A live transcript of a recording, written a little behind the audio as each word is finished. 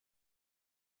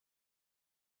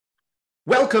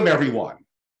Welcome, everyone.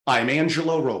 I'm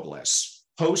Angelo Robles,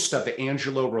 host of the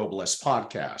Angelo Robles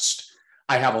podcast.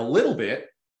 I have a little bit,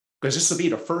 because this will be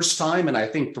the first time in, I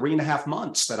think, 3.5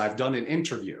 months that I've done an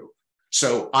interview.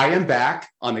 So I am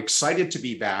back. I'm excited to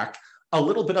be back. A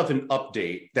little bit of an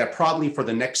update that probably for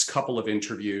the next couple of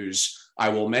interviews I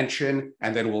will mention,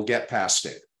 and then we'll get past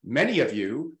it. Many of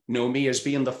you know me as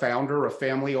being the founder of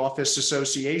Family Office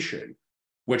Association,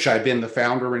 which I've been the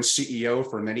founder and CEO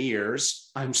for many years.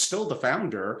 I'm still the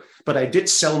founder, but I did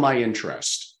sell my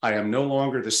interest. I am no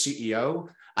longer the CEO.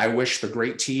 I wish the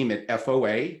great team at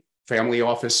FOA, Family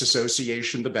Office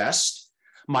Association, the best.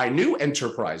 My new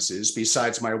enterprises,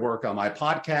 besides my work on my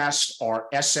podcast, are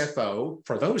SFO.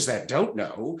 For those that don't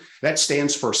know, that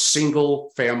stands for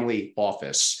Single Family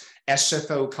Office,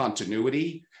 SFO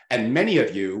Continuity. And many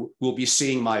of you will be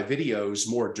seeing my videos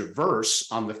more diverse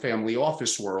on the family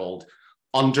office world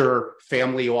under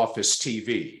Family Office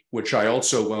TV, which I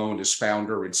also own as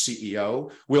founder and CEO.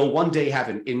 We'll one day have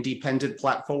an independent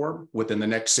platform within the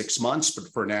next 6 months, but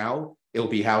for now, it'll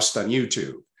be housed on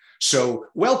YouTube. So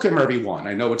welcome, everyone.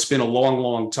 I know it's been a long,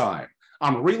 long time.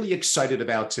 I'm really excited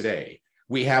about today.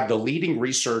 We have the leading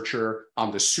researcher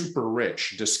on the super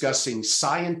rich discussing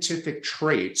scientific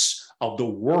traits of the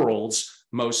world's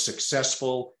most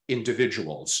successful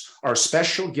individuals. Our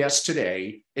special guest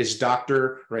today is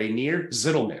Dr. Ranier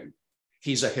Zitelmann.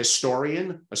 He's a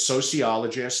historian, a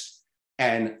sociologist,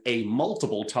 and a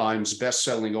multiple times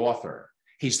best-selling author.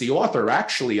 He's the author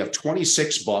actually of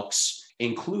 26 books,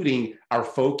 including our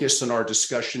focus in our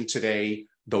discussion today,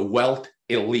 The Wealth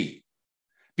Elite.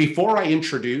 Before I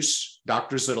introduce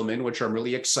Dr. Zitelmann, which I'm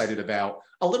really excited about,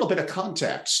 a little bit of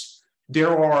context.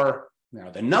 Now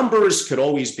the numbers could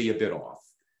always be a bit off.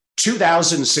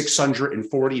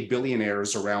 2,640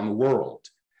 billionaires around the world.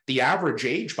 The average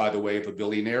age, by the way, of a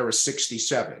billionaire is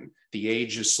 67. The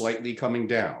age is slightly coming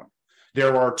down.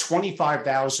 There are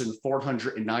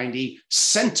 25,490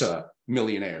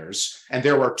 centimillionaires, and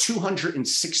there are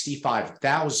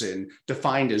 265,000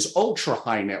 defined as ultra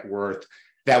high net worth.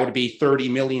 That would be $30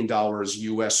 million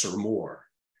US or more.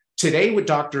 Today with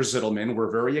Dr. Zitelmann, we're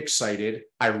very excited.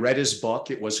 I read his book.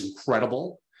 It was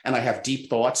incredible. And I have deep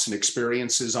thoughts and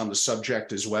experiences on the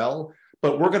subject as well.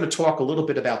 But we're going to talk a little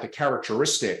bit about the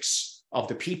characteristics of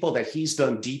the people that he's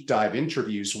done deep dive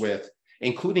interviews with,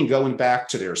 including going back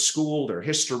to their school, their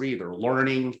history, their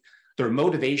learning, their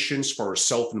motivations for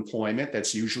self-employment.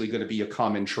 That's usually going to be a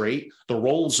common trait. The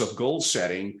roles of goal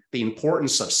setting, the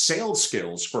importance of sales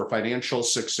skills for financial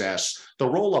success, the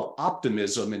role of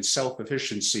optimism and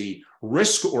self-efficiency,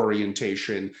 risk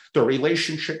orientation, the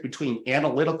relationship between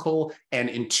analytical and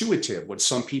intuitive, what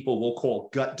some people will call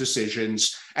gut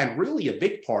decisions. And really a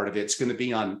big part of it's going to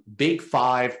be on big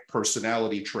 5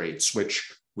 personality traits,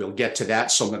 which we'll get to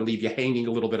that. So I'm going to leave you hanging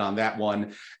a little bit on that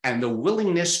one. And the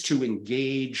willingness to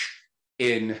engage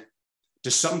in,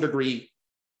 to some degree,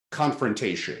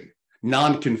 confrontation,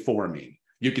 non-conforming.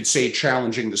 You could say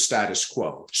challenging the status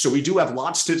quo. So we do have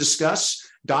lots to discuss.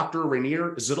 Dr.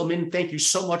 Ranier Zitelmann, thank you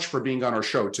so much for being on our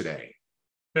show today.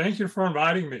 Thank you for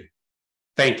inviting me.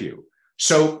 Thank you.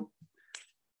 So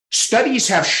studies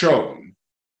have shown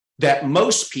that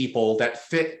most people that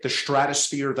fit the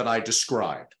stratosphere that I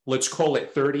described, let's call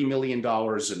it $30 million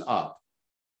and up,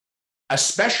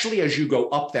 especially as you go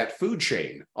up that food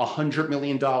chain, $100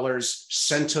 million,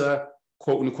 centa,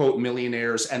 quote unquote,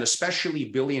 millionaires, and especially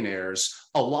billionaires,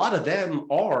 a lot of them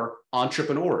are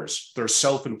entrepreneurs. They're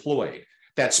self-employed.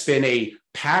 That's been a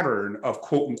pattern of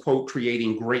quote unquote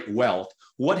creating great wealth.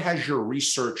 What has your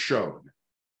research shown?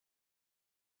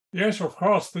 Yes, of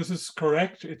course, this is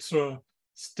correct. It's a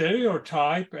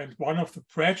stereotype and one of the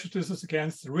prejudices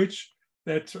against the rich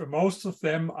that most of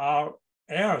them are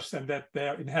heirs and that they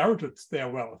inherited their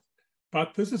wealth.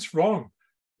 But this is wrong.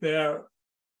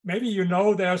 Maybe you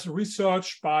know there's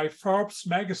research by Forbes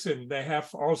magazine. They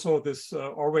have also this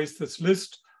always this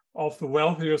list of the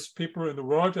wealthiest people in the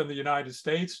world in the United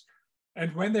States.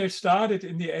 And when they started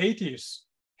in the 80s,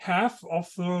 half of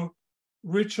the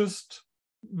richest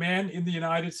men in the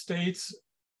United States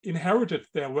inherited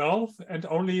their wealth and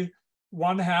only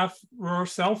 1/2 were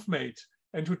self-made.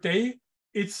 And today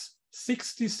it's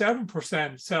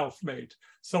 67% self-made.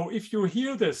 So if you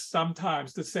hear this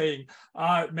sometimes, the saying,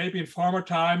 maybe in former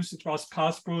times it was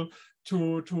possible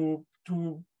to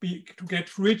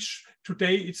get rich.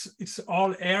 Today it's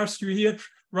all heirs. You hear it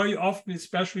very often,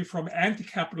 especially from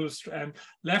anti-capitalist and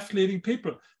left-leaning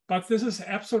people. But this is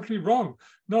absolutely wrong.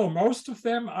 No, most of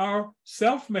them are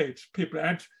self-made people.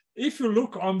 And if you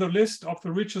look on the list of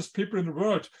the richest people in the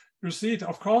world, you see it.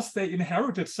 Of course, they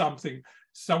inherited something.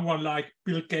 Someone like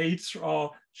Bill Gates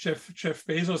or Jeff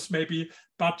Bezos, maybe.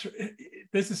 But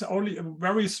this is only a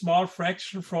very small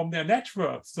fraction from their net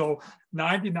worth. So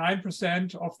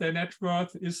 99% of their net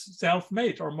worth is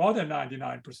self-made, or more than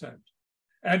 99%.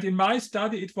 And in my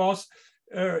study, it was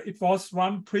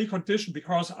one precondition,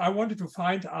 because I wanted to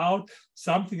find out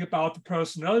something about the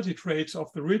personality traits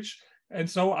of the rich. And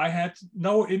so I had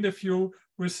no interview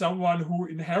with someone who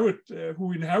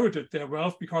inherited their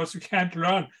wealth, because you can't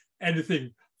learn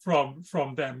anything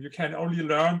from them. You can only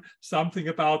learn something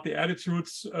about the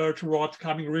attitudes toward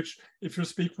becoming rich if you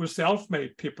speak with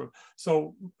self-made people.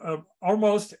 So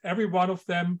almost every one of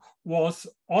them was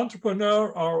entrepreneur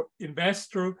or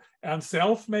investor and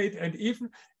self-made. And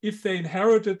even if they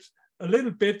inherited a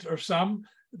little bit or some,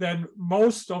 then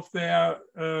most of their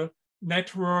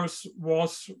net worth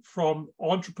was from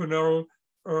entrepreneurial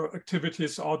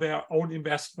activities or their own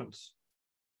investments.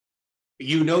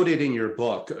 You noted in your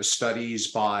book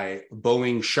studies by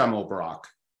Boeing Schimmelbrock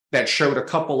that showed a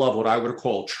couple of what I would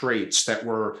call traits that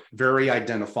were very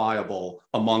identifiable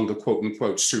among the quote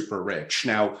unquote super rich.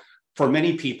 Now, for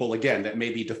many people, again, that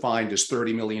may be defined as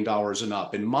 $30 million and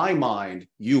up. In my mind,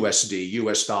 USD,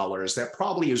 US dollars, that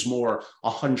probably is more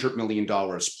 $100 million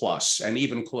plus, and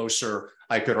even closer,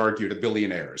 I could argue, to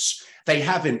billionaires. They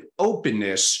have an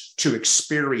openness to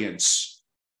experience.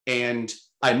 And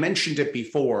I mentioned it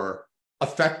before,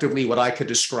 effectively what I could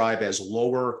describe as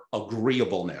lower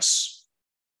agreeableness.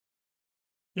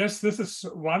 Yes, this is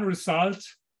one result,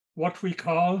 what we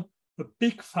call the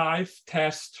Big Five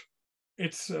test.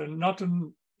 It's not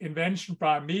an invention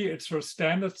by me, it's a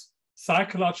standard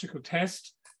psychological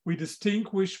test. We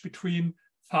distinguish between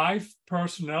 5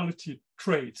 personality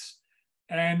traits.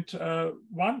 And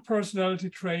one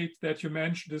personality trait that you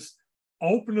mentioned is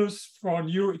openness for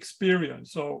new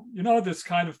experience. So, you know, this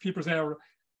kind of people say,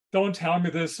 don't tell me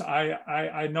this.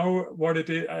 I know what it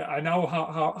is. I know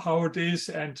how it is,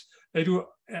 and they do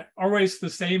always the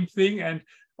same thing. And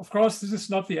of course, this is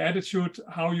not the attitude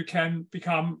how you can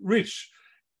become rich.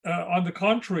 On the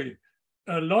contrary,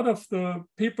 a lot of the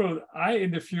people I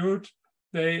interviewed,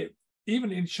 they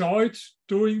even enjoyed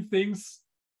doing things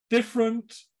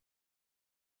different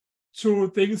to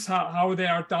things how they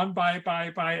are done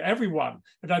by everyone.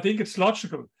 And I think it's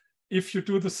logical. If you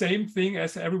do the same thing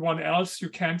as everyone else, you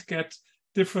can't get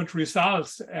different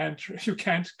results, and you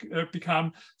can't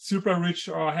become super rich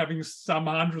or having some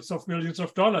hundreds of millions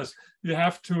of dollars. You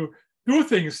have to do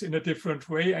things in a different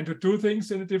way, and to do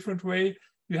things in a different way,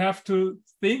 you have to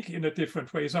think in a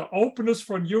different way. So openness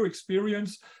for new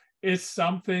experience is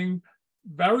something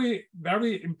very,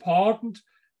 very important.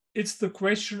 It's the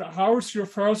question, how is your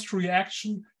first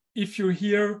reaction if you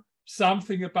hear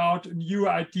something about a new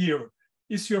idea?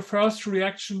 Is your first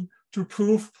reaction to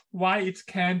prove why it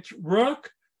can't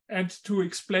work and to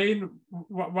explain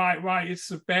why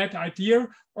it's a bad idea?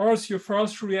 Or is your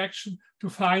first reaction to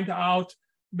find out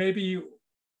maybe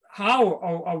how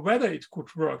or whether it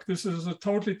could work? This is a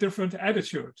totally different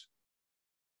attitude.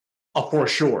 For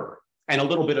sure. And a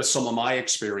little bit of some of my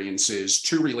experiences,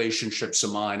 2 relationships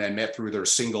of mine I met through their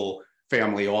single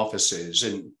family offices,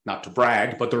 and not to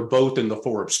brag, but they're both in the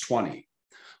Forbes 20.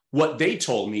 What they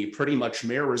told me pretty much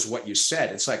mirrors what you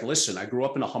said. It's like, listen, I grew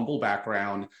up in a humble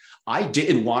background. I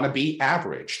didn't want to be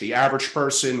average. The average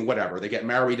person, whatever, they get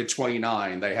married at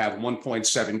 29, they have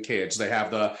 1.7 kids, they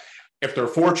have if they're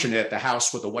fortunate, the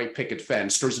house with a white picket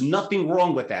fence. There's nothing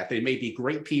wrong with that. They may be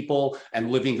great people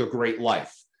and living a great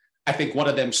life. I think one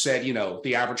of them said, you know,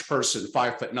 the average person,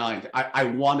 5'9", I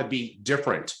want to be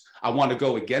different. I want to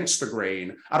go against the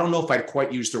grain. I don't know if I'd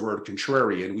quite use the word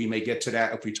contrarian. We may get to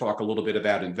that if we talk a little bit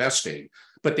about investing.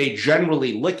 But they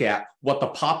generally look at what the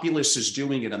populace is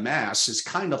doing in a mass is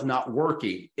kind of not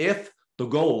working if the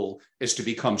goal is to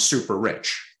become super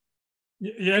rich.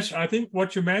 Yes, I think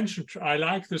what you mentioned, I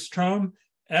like this term,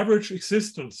 average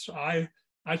existence. I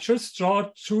just saw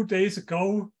 2 days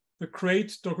ago the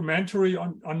great documentary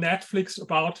on Netflix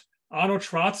about Arnold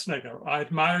Schwarzenegger. I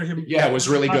admire him. Yeah, it was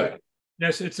really good.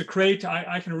 Yes, it's a great,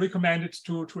 I can recommend it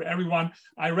to everyone.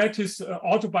 I read his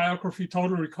autobiography,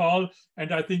 Total Recall,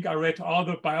 and I think I read all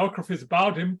the biographies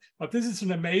about him. But this is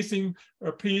an amazing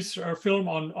piece or film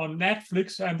on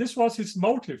Netflix, and this was his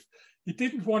motive. He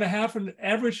didn't want to have an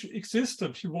average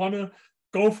existence. He wanted to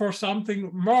go for something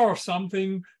more,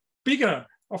 something bigger.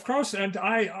 Of course, and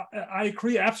I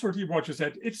agree absolutely what you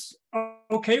said. It's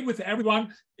okay with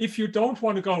everyone if you don't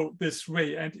want to go this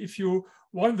way, and if you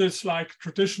want this like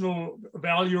traditional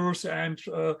values and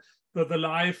the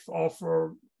life of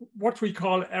what we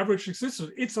call average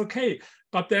existence, it's okay.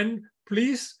 But then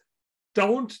please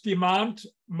don't demand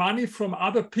money from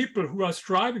other people who are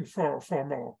striving for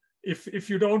more. If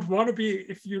you don't want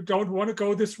to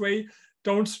go this way,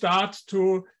 don't start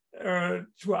to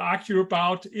to argue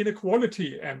about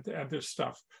inequality and this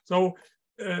stuff. So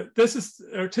this is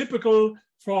typical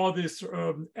for this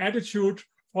attitude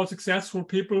for successful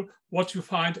people, what you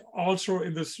find also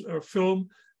in this film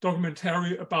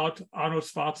documentary about Arnold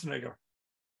Schwarzenegger.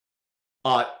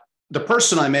 The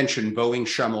person I mentioned, Boeing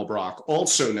Schimmelbrock,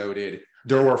 also noted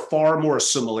there were far more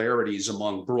similarities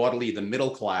among broadly the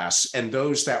middle class and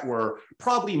those that were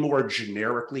probably more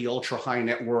generically ultra high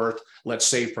net worth, let's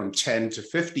say from 10 to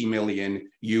 50 million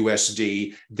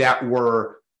USD,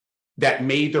 that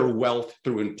made their wealth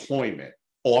through employment,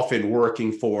 often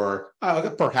working for,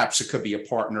 perhaps it could be a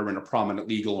partner in a prominent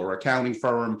legal or accounting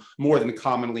firm, more than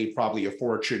commonly probably a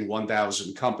Fortune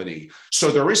 1000 company. So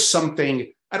there is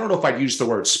something, I don't know if I'd use the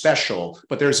word special,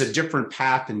 but there's a different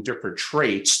path and different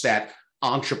traits that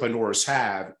entrepreneurs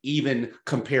have, even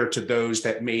compared to those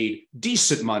that made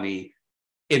decent money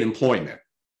in employment.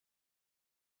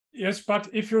 Yes, but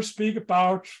if you speak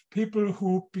about people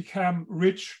who become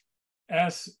rich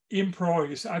as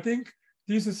employees, I think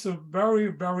this is a very,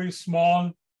 very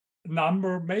small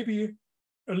number, maybe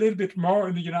a little bit more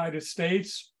in the United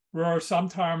States, where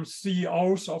sometimes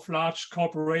CEOs of large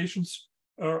corporations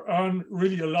earn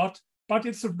really a lot, but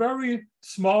it's a very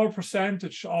small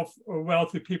percentage of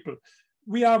wealthy people.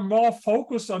 We are more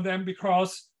focused on them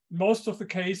because most of the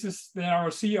cases, they are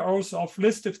CEOs of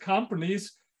listed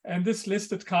companies, and these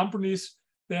listed companies,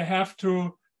 they have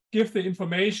to give the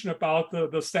information about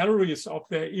the salaries of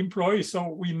their employees, so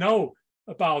we know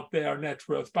about their net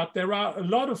worth. But there are a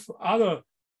lot of other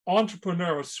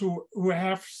entrepreneurs who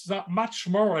have much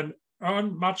more and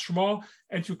earn much more,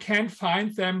 and you can't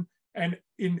find them and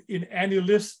in any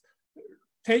list.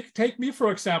 Take me,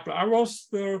 for example. I was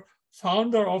the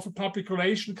founder of a public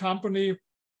relation company.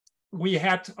 We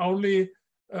had only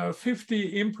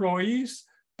 50 employees,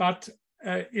 but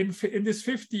in this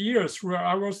 50 years where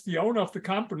I was the owner of the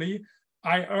company,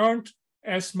 I earned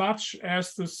as much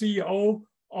as the CEO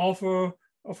of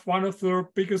one of the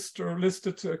biggest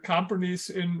listed companies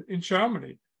in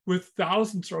Germany, with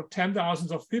thousands or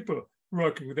 10,000s of people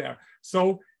working there.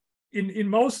 So in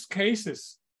most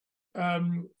cases,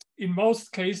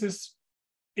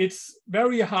 it's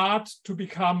very hard to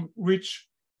become rich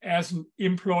as an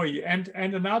employee. And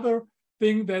another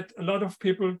thing that a lot of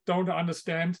people don't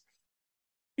understand,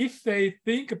 if they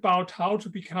think about how to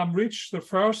become rich, the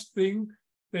first thing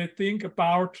they think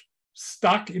about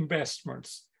stock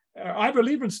investments. I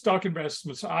believe in stock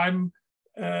investments.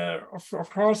 Of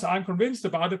course, I'm convinced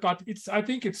about it, but I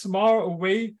think it's more a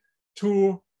way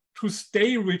to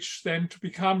stay rich than to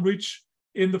become rich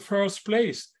in the first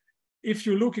place. If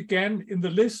you look again in the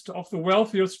list of the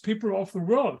wealthiest people of the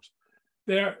world,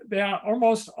 they are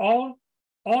almost all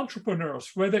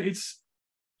entrepreneurs, whether it's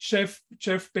Jeff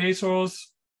Bezos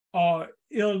or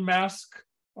Elon Musk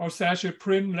or Sergey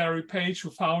Brin, Larry Page,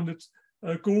 who founded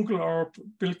Google, or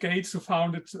Bill Gates, who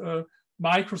founded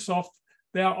Microsoft.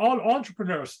 They are all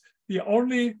entrepreneurs. The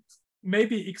only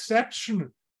maybe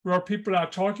exception where people are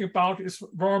talking about is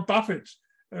Warren Buffett.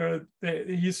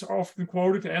 He's often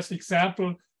quoted as an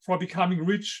example for becoming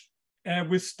rich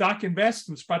with stock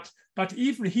investments, but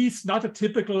even he's not a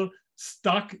typical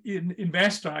stock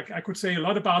investor. I could say a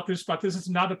lot about this, but this is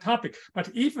not a topic. But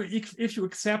even if you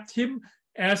accept him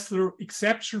as the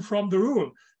exception from the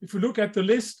rule, if you look at the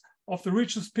list of the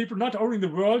richest people, not only in the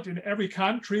world, in every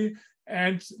country,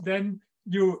 and then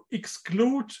you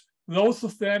exclude those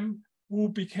of them who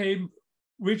became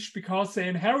rich because they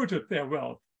inherited their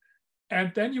wealth,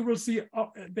 and then you will see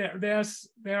there's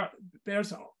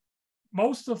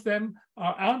most of them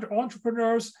are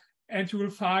entrepreneurs, and you will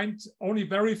find only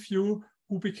very few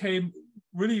who became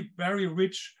really very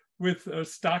rich with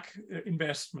stock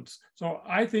investments. So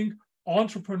I think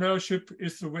entrepreneurship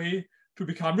is the way to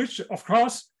become rich. Of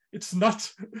course, it's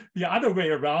not the other way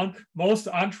around. Most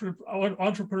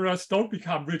entrepreneurs don't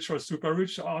become rich or super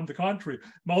rich. On the contrary,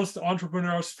 most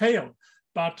entrepreneurs fail.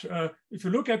 But if you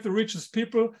look at the richest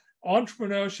people,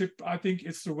 entrepreneurship, I think,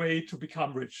 is the way to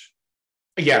become rich.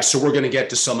 Yeah, so we're going to get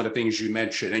to some of the things you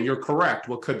mentioned, and you're correct.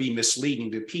 What could be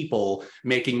misleading to people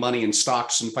making money in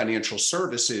stocks and financial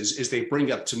services is they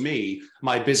bring up to me,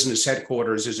 my business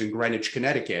headquarters is in Greenwich,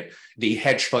 Connecticut, the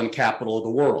hedge fund capital of the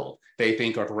world. They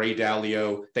think of Ray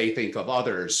Dalio, they think of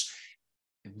others.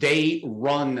 They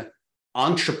run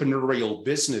entrepreneurial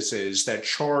businesses that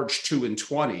charge 2 and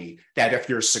 20, that if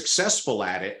you're successful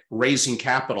at it, raising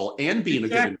capital and being a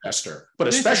good investor, but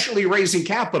especially raising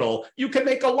capital, you can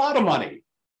make a lot of money.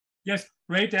 Yes,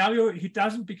 Ray Dalio, he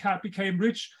doesn't became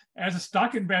rich as a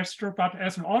stock investor, but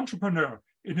as an entrepreneur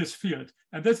in his field.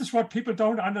 And this is what people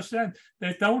don't understand.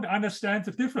 They don't understand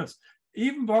the difference.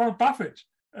 Even Warren Buffett,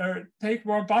 take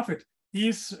Warren Buffett.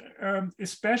 he's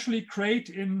especially great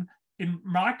in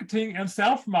marketing and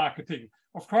self-marketing.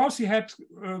 Of course, he had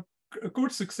a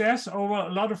good success over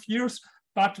a lot of years,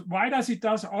 but why does he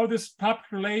does all this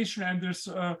public relation and this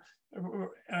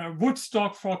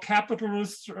Woodstock for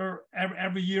capitalists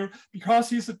every year? Because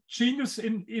he's a genius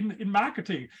in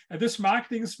marketing, and this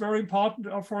marketing is very important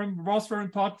for him. Was very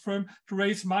important for him to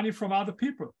raise money from other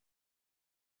people.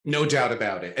 No doubt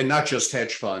about it. And not just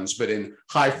hedge funds, but in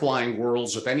high-flying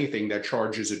worlds of anything that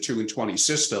charges a 2 and 20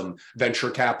 system,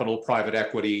 venture capital, private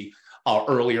equity,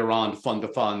 earlier on fund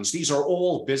of funds. These are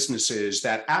all businesses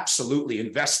that absolutely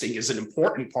investing is an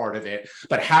important part of it,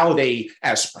 but how they,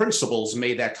 as principals,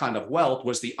 made that kind of wealth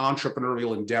was the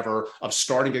entrepreneurial endeavor of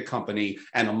starting a company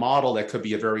and a model that could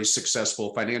be a very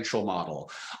successful financial model.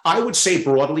 I would say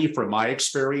broadly from my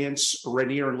experience,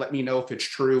 Ranier, and let me know if it's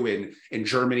true in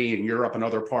Germany and Europe and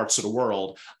other parts of the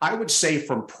world, I would say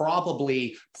from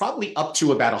probably up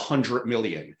to about 100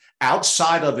 million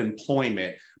outside of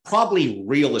employment. Probably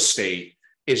real estate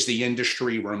is the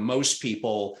industry where most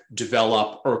people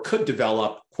develop or could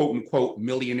develop quote unquote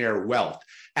millionaire wealth.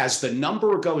 As the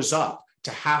number goes up to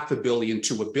 $500 million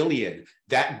to $1 billion,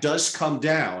 that does come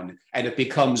down and it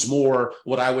becomes more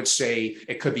what I would say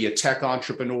it could be a tech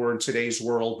entrepreneur in today's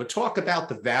world. But talk about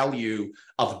the value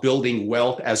of building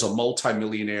wealth as a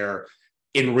multimillionaire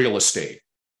in real estate.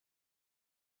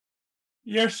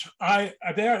 Yes,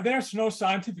 there's no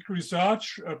scientific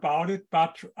research about it,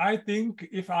 but I think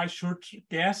if I should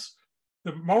guess,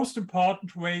 the most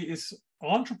important way is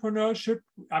entrepreneurship.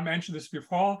 I mentioned this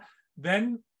before.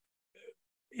 Then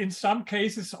in some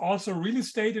cases also real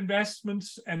estate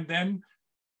investments, and then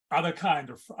other kind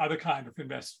of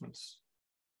investments.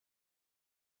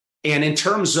 And in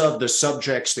terms of the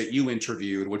subjects that you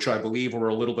interviewed, which I believe were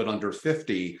a little bit under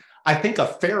 50, I think a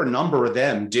fair number of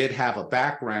them did have a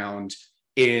background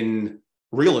in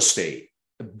real estate,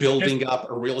 building up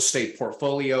a real estate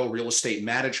portfolio, real estate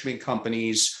management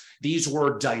companies. These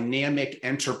were dynamic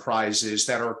enterprises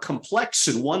that are complex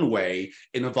in one way.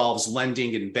 It involves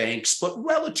lending in banks, but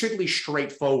relatively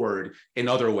straightforward in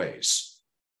other ways.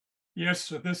 Yes,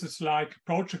 this is like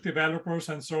project developers.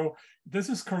 And so this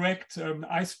is correct.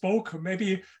 I spoke,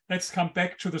 maybe let's come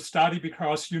back to the study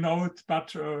because you know it,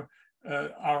 but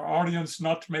our audience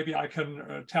not, maybe I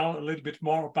can tell a little bit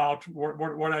more about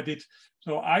what I did.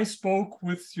 So I spoke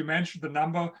with, you mentioned the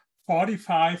number,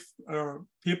 45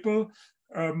 people.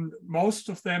 Most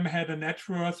of them had a net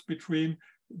worth between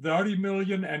 30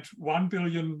 million and 1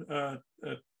 billion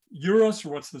euros,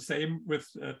 what's the same with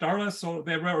dollars. So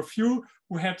there were a few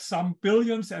who had some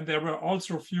billions, and there were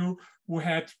also a few who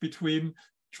had between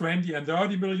 20 and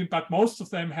 30 million, but most of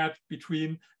them had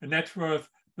between a net worth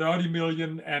 30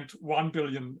 million and 1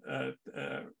 billion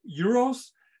euros.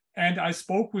 And I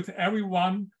spoke with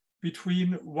everyone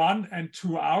between 1 and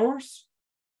 2 hours.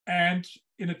 And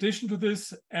in addition to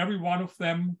this, every one of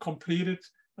them completed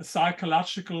a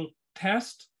psychological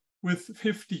test with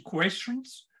 50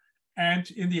 questions. And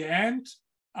in the end,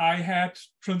 I had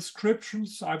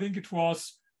transcriptions. I think it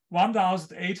was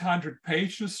 1,800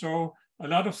 pages, so a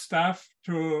lot of stuff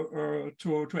to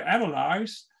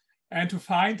analyze and to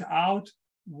find out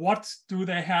what do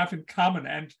they have in common.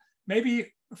 And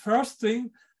maybe first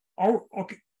thing,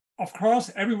 okay, of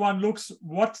course, everyone looks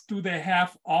what do they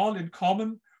have all in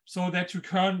common so that you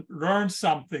can learn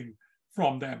something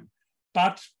from them.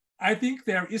 But I think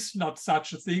there is not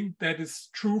such a thing that is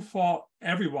true for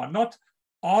everyone. Not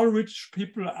all rich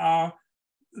people are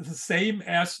the same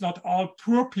as not all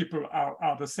poor people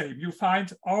are the same. You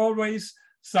find always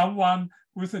someone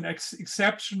with an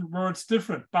exception where it's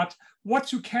different. But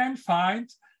what you can find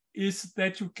is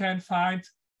that you can find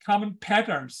common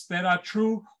patterns that are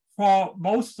true for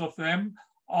most of them,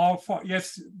 or for,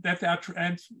 yes, that are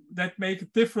and that make a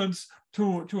difference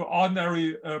to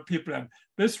ordinary people. And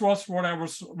this was what I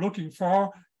was looking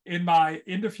for in my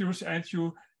interviews, and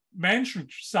you mentioned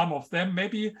some of them.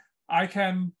 Maybe I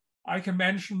can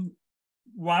mention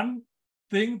one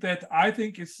thing that I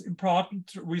think is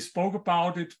important. We spoke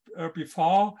about it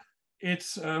before.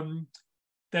 It's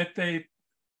that they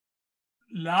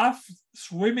love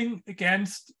swimming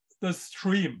against the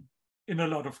stream in a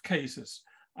lot of cases.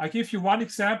 I give you one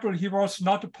example. He was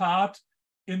not a part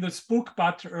in this book,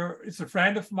 but it's a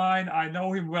friend of mine. I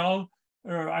know him well.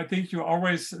 I think you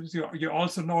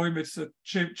also know him. It's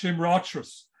Jim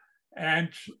Rogers. And,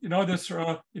 you know, this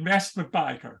investment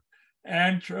biker.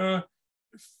 And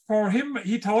for him,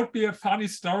 he told me a funny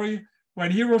story.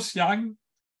 When he was young,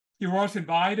 he was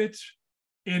invited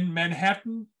in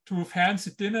Manhattan to a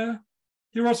fancy dinner.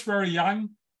 He was very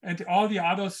young, and all the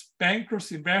others,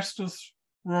 bankers, investors,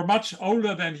 were much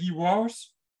older than he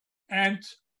was. And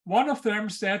one of them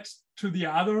said to the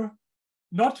other,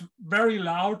 not very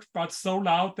loud, but so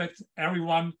loud that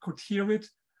everyone could hear it,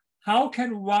 how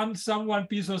can someone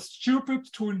be so stupid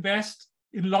to invest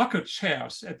in locker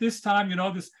shares? At this time,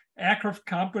 this aircraft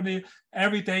company,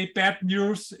 every day bad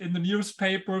news in the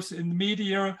newspapers, in the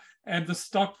media, and the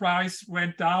stock price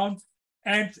went down.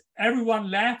 And everyone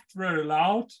laughed very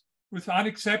loud, with one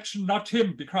exception, not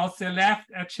him, because they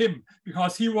laughed at him,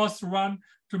 because he was the one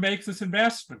to make this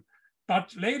investment.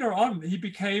 But later on, he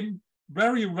became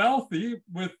very wealthy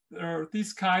with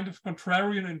these kind of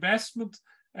contrarian investment.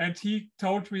 And he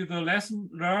told me the lesson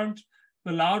learned,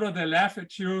 the louder they laugh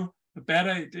at you, the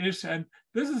better it is. And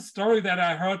this is a story that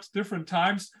I heard different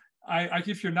times. I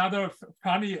give you another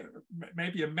funny,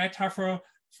 maybe a metaphor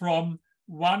from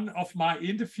one of my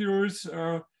interviewers.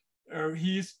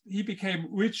 He became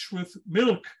rich with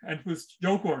milk and with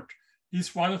yogurt.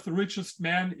 He's one of the richest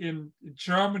men in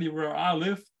Germany, where I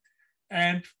live.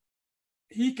 And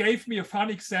he gave me a fun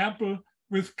example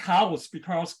with cows,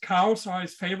 because cows are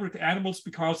his favorite animals,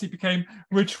 because he became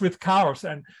rich with cows.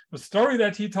 And the story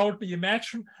that he told me,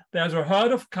 imagine there's a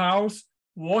herd of cows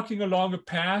walking along a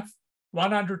path,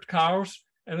 100 cows,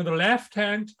 and on the left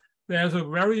hand, there's a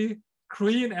very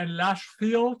green and lush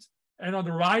field. And on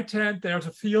the right hand, there's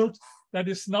a field that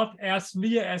is not as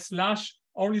near as lush,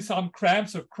 only some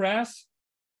cramps of grass.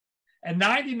 And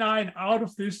 99 out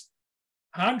of these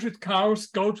 100 cows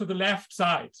go to the left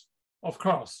side, of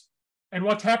course. And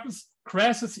what happens?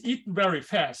 Grass is eaten very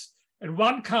fast. And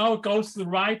one cow goes to the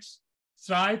right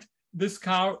side. This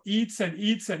cow eats and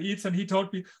eats and eats. And he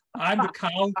told me, I'm the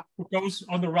cow who goes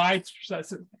on the right side.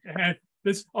 And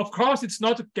this, of course, it's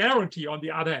not a guarantee on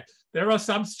the other hand. There are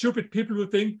some stupid people who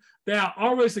think they are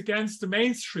always against the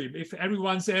mainstream. If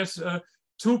everyone says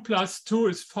 2 + 2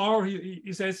 is 4,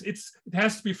 he says it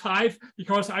has to be 5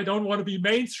 because I don't want to be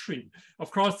mainstream.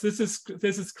 Of course, this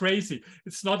is crazy.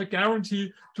 It's not a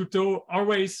guarantee to do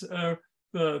always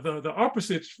the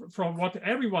opposite from what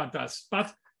everyone does.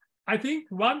 But I think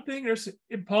one thing is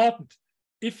important.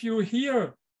 If you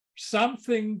hear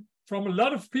something from a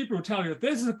lot of people who tell you,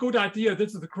 this is a good idea,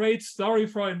 this is a great story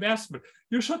for investment,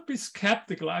 you should be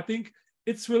skeptical. I think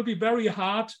it will be very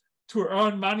hard to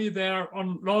earn money there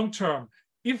on long term.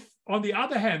 If, on the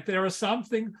other hand, there is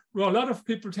something where a lot of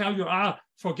people tell you,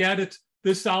 forget it,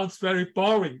 this sounds very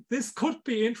boring, this could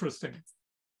be interesting.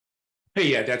 Hey,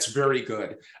 yeah, that's very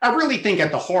good. I really think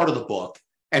at the heart of the book,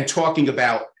 and talking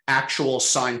about actual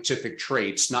scientific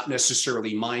traits, not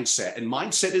necessarily mindset, and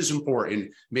mindset is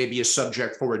important, maybe a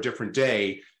subject for a different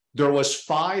day. There was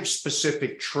 5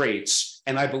 specific traits,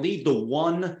 and I believe the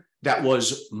one that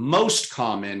was most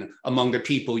common among the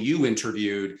people you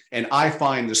interviewed, and I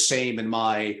find the same in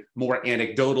my more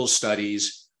anecdotal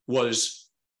studies, was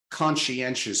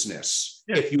conscientiousness.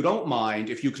 Yeah. If you don't mind,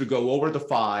 if you could go over the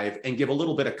 5 and give a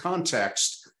little bit of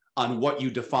context on what you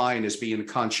define as being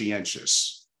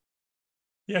conscientious.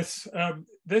 Yes,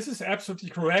 this is absolutely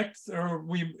correct.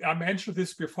 I mentioned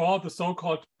this before, the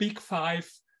so-called Big 5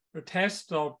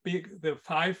 test, or the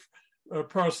 5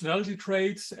 personality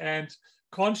traits. And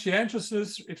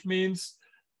conscientiousness, it means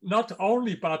not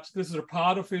only, but this is a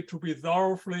part of it, to be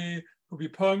thoroughly, to be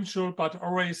punctual, but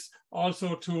always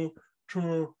also to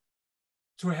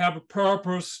have a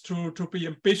purpose, to be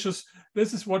ambitious.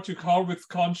 This is what you call with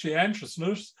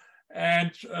conscientiousness.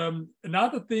 And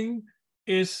another thing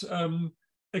is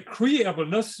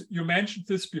agreeableness. You mentioned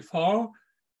this before.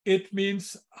 It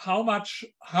means how much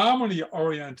harmony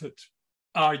oriented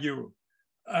are you?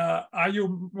 Are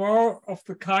you more of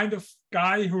the kind of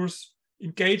guy who's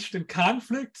engaged in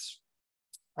conflicts,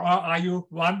 or are you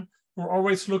one who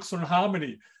always looks on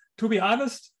harmony? To be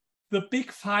honest, the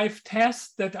Big 5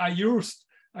 tests that I used,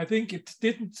 I think it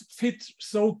didn't fit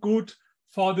so good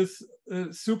for this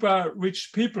super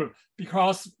rich people,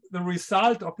 because the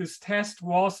result of this test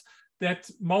was that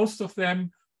most of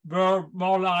them were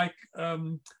more like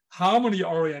harmony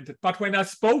oriented. But when I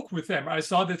spoke with them, I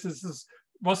saw that this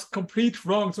was complete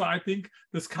wrong. So I think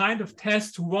this kind of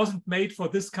test wasn't made for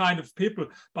this kind of people,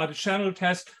 but a general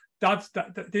test that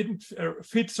didn't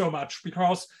fit so much,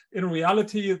 because in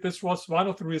reality, this was one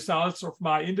of the results of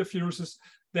my interviews, is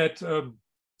that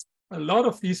a lot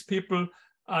of these people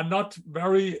are not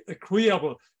very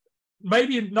agreeable.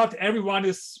 Maybe not everyone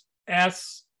is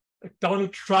as a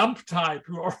Donald Trump type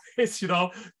who always,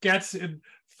 gets in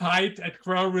fight and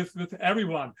quarrel with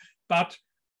everyone. But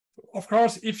of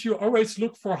course, if you always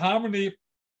look for harmony,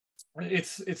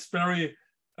 it's very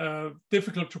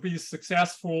difficult to be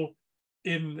successful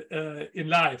in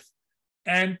life.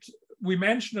 And we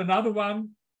mentioned another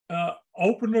one,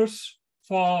 openness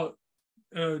for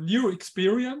new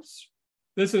experience.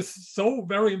 this is so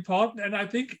very important. And I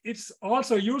think it's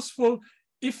also useful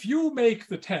if you make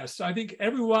the test. I think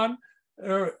everyone,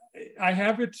 I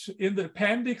have it in the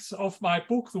appendix of my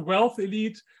book, The Wealth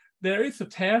Elite. There is a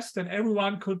test and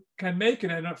everyone can make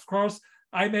it. And of course,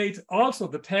 I made also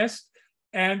the test.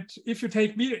 And if you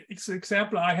take me as an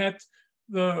example, I had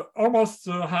almost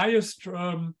the highest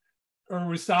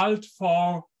result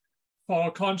for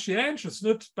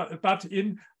conscientiousness, but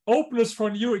in openness for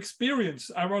new experience,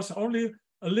 I was only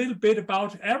a little bit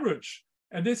about average.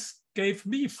 And this gave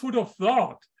me food of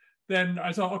thought. Then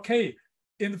I thought, okay,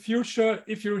 in the future,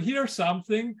 if you hear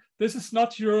something, this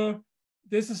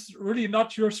is really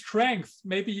not your strength.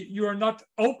 Maybe you are not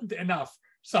open enough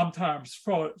sometimes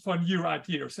for new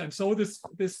ideas. And so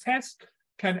this test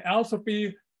can also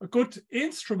be a good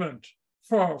instrument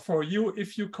for you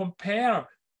if you compare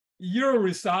your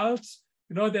results.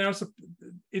 You know,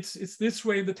 it's this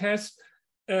way in the test.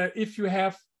 If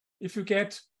you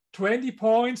get 20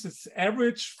 points, it's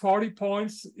average. 40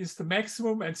 points is the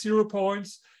maximum, and 0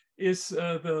 points is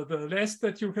the least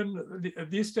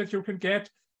that you can get.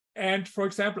 And for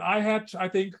example, I had, I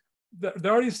think,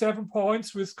 37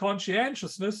 points with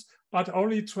conscientiousness, but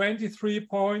only 23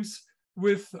 points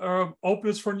with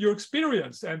openness for new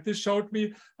experience. And this showed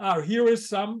me, here is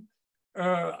some,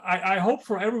 I hope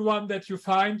for everyone that you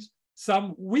find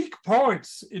some weak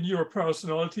points in your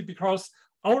personality, because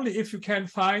only if you can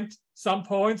find some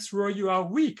points where you are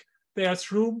weak,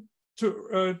 there's room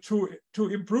to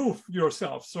improve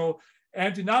yourself. So,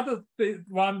 and another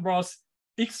one was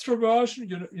extroversion.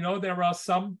 You know, there are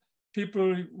some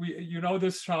people,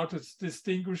 this how to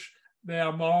distinguish. They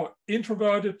are more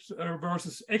introverted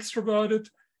versus extroverted,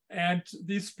 and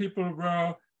these people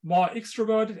were more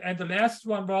extroverted. And the last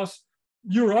one was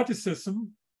neuroticism.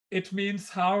 It means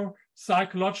how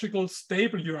psychological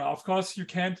stable you are. Of course, you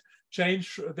can't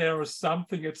change. There is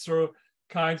something, it's a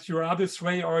kind, you are this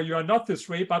way or you are not this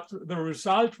way. But the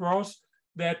result was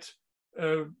that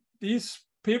these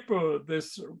people,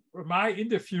 my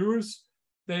interviewers,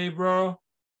 they were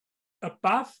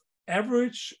above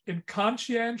average in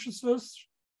conscientiousness,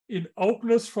 in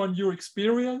openness for new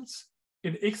experience,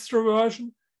 in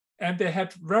extroversion, and they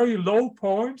had very low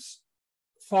points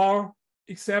for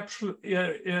exceptional,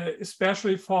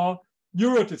 especially for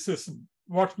neuroticism,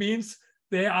 what means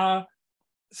they are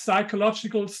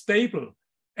psychological stable.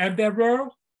 And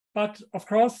but of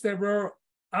course, there were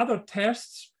other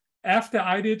tests. After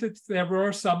I did it, there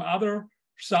were some other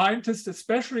scientists,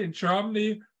 especially in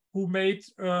Germany, who made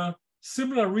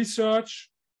similar research,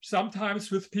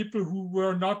 sometimes with people who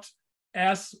were not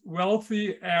as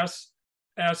wealthy as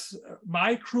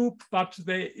my group, but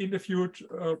they interviewed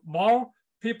more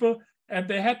people, and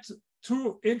they had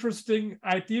two interesting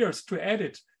ideas to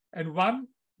edit. And one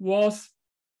was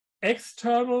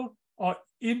external or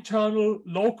internal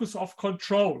locus of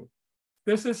control.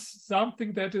 This is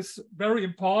something that is very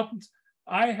important.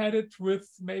 I had it with,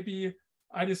 maybe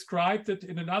I described it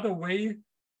in another way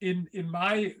in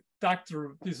my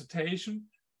doctoral dissertation.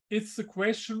 It's the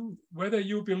question whether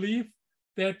you believe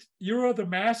that you're the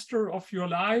master of your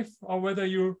life, or whether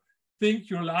you think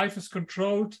your life is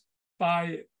controlled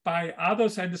by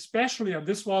others. And especially, and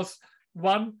this was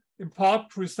one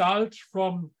important result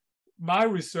from my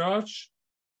research,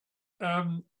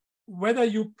 whether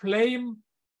you blame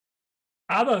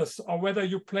others or whether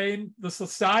you blame the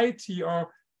society or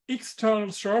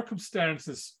external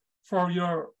circumstances for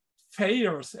your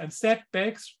failures and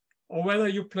setbacks, or whether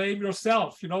you blame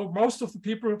yourself. You know, most of the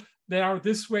people, they are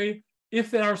this way.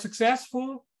 If they are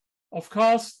successful, of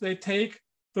course, they take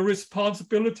the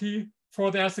responsibility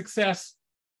for their success.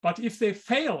 But if they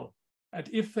fail, and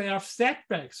if they have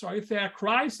setbacks, or if they are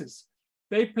crises,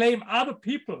 they blame other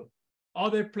people, or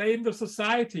they blame the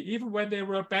society. Even when they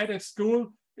were bad at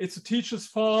school, it's a teacher's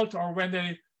fault, or when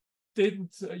they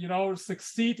didn't,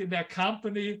 succeed in their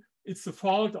company, it's the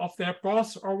fault of their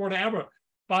boss or whatever.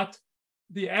 But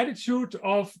the attitude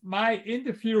of my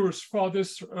interviewers for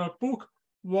this book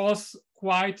was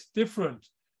quite different.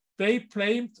 They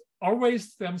blamed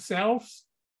always themselves,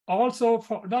 also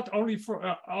for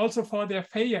also for their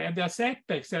failure and their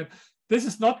setbacks. And this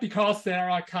is not because they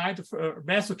are kind of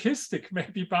masochistic,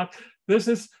 maybe, but this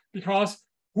is because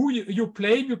who you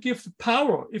blame, you give the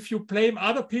power. If you blame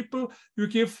other people, you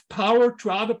give power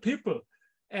to other people.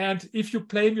 And if you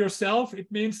blame yourself, it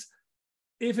means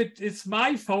if it's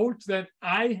my fault, then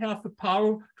I have the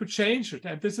power to change it.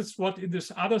 And this is what in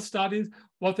this other studies,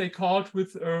 what they called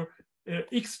with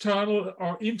external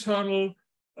or internal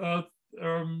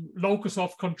locus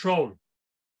of control.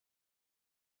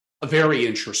 Very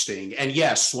interesting. And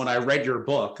yes, when I read your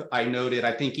book, I noted,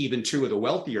 I think even two of the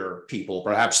wealthier people,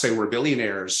 perhaps they were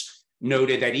billionaires,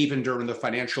 noted that even during the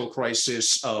financial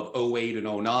crisis of '08 and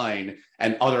 '09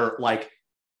 and other, like,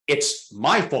 it's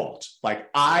my fault. Like,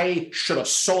 I should have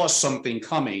saw something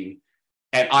coming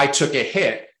and I took a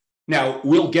hit. Now,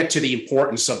 we'll get to the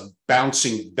importance of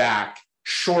bouncing back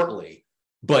shortly,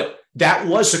 but that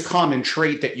was a common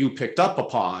trait that you picked up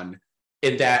upon,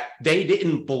 in that they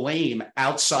didn't blame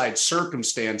outside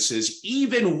circumstances,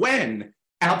 even when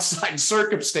outside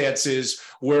circumstances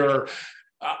were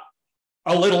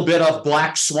a little bit of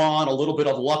black swan, a little bit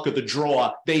of luck of the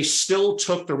draw. They still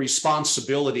took the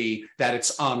responsibility that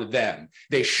it's on them.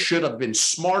 They should have been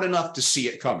smart enough to see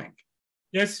it coming.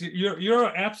 Yes,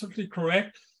 you're absolutely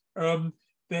correct. One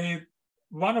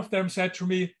of them said to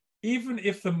me, even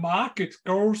if the market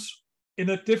goes in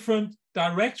a different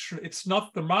direction, it's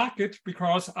not the market,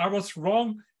 because I was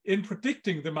wrong in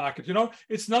predicting the market. You know,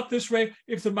 it's not this way.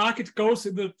 If the market goes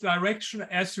in the direction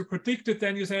as you predicted,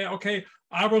 then you say, okay,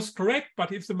 I was correct.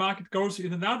 But if the market goes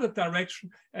in another direction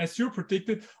as you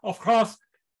predicted, of course,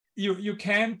 you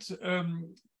can't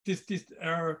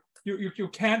you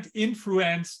can't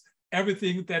influence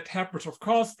everything that happens. Of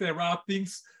course, there are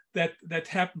things that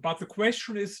happen, but the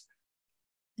question is,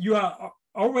 you are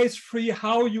always free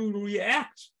how you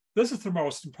react. This is the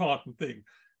most important thing.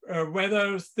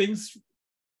 Whether things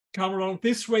come along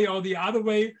this way or the other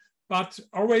way, but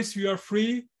always you are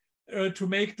free to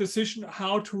make decision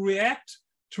how to react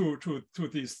to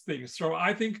these things. So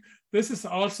I think this is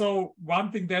also one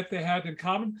thing that they had in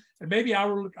common. And maybe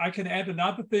I can add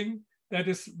another thing that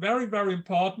is very, very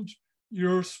important.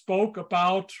 You spoke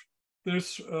about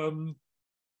this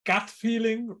gut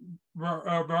feeling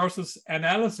versus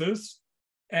analysis.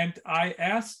 And I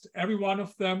asked every one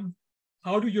of them,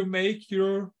 how do you make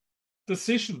your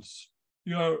decisions,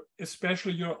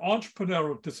 especially your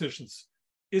entrepreneurial decisions?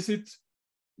 Is it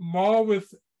more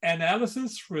with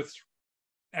analysis, with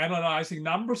analyzing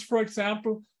numbers, for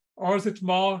example, or is it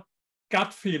more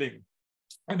gut feeling?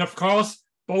 And of course,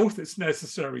 both is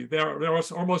necessary. There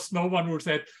was almost no one who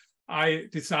said, I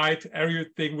decide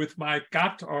everything with my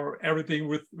gut or everything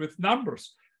with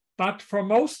numbers. But for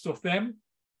most of them,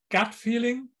 gut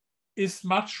feeling is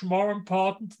much more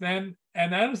important than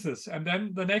analysis. And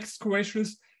then the next question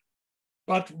is,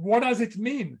 but what does it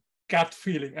mean, gut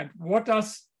feeling? And what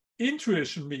does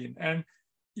intuition mean? And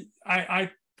I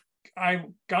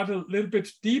got a little bit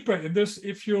deeper in this.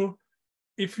 If you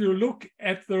look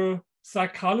at the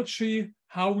psychology,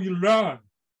 how we learn,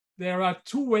 there are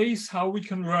two ways how we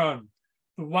can learn.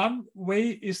 The one way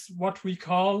is what we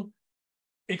call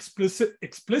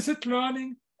explicit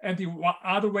learning, and the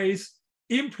other way is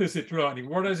implicit learning.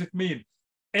 What does it mean?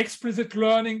 Explicit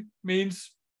learning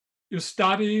means you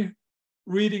study,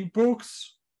 reading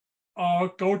books,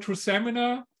 or go to a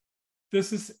seminar.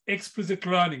 This is explicit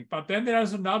learning. But then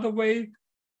there's another way,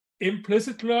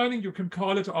 implicit learning. You can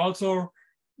call it also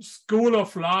school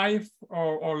of life,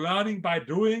 or learning by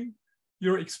doing,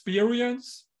 your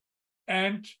experience.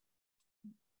 And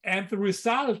the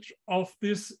result of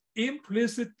this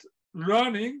implicit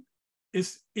learning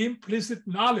is implicit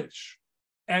knowledge.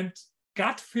 And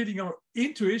gut feeling or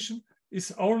intuition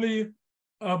is only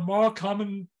a more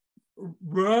common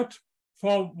word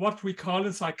for what we call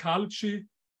in psychology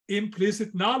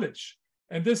implicit knowledge.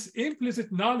 And this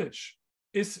implicit knowledge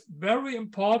is very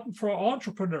important for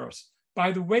entrepreneurs.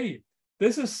 By the way,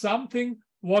 this is something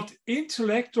what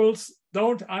intellectuals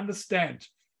don't understand.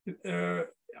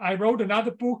 I wrote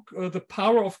another book, The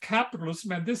Power of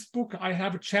Capitalism, and this book I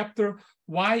have a chapter,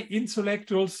 Why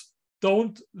Intellectuals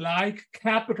Don't Like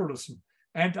Capitalism.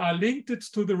 And I linked it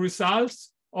to the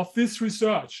results of this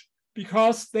research,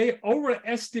 because they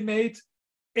overestimate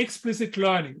explicit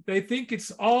learning. They think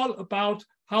it's all about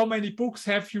how many books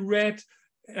have you read,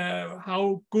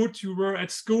 how good you were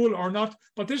at school or not.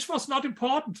 But this was not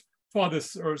important for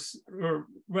this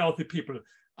wealthy people.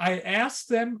 I asked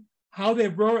them how they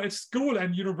were at school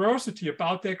and university,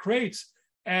 about their grades.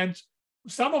 And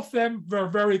some of them were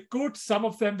very good. Some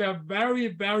of them were very,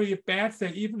 very bad. They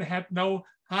even had no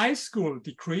high school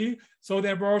degree. So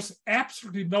there was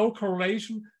absolutely no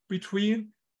correlation between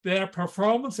their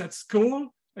performance at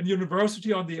school and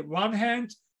university on the one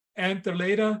hand, and the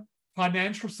later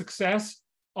financial success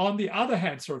on the other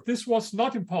hand. So this was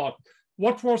not important.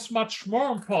 What was much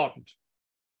more important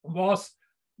was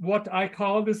what I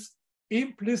call this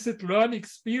implicit learning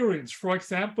experience. For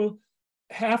example,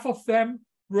 half of them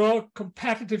were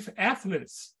competitive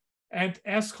athletes. And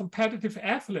as competitive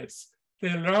athletes,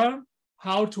 they learn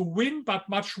how to win, but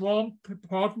much more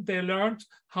important, they learned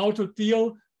how to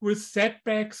deal with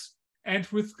setbacks and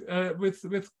with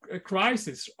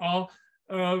crisis. A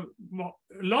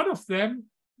lot of them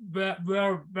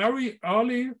were very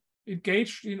early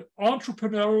engaged in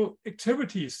entrepreneurial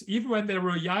activities, even when they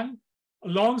were young,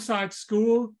 alongside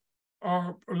school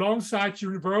or alongside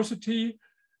university.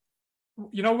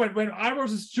 You know, when I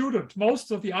was a student,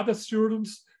 most of the other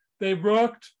students, they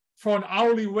worked for an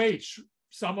hourly wage.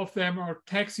 Some of them are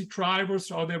taxi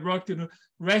drivers, or they worked in a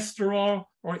restaurant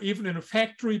or even in a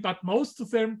factory, but most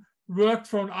of them worked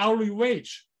for an hourly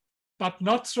wage. But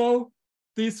not so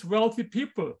these wealthy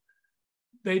people.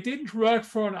 They didn't work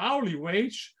for an hourly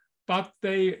wage, but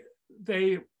they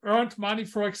earned money,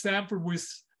 for example, with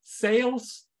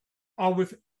sales or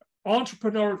with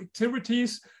entrepreneurial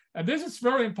activities. And this is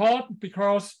very important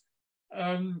because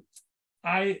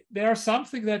there's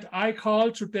something that I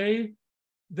call today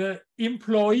the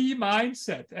employee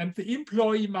mindset. And the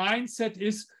employee mindset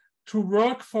is to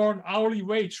work for an hourly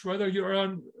wage, whether you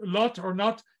earn a lot or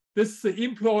not. This is the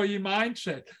employee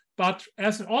mindset. But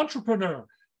as an entrepreneur,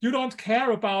 you don't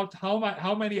care about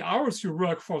how many hours you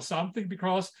work for something,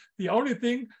 because the only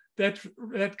thing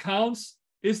that counts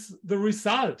is the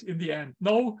result in the end.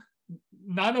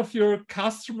 None of your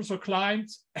customers or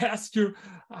clients ask you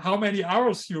how many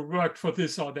hours you worked for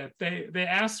this or that. They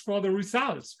ask for the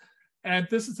results. And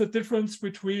this is the difference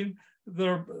between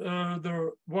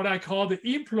the what I call the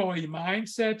employee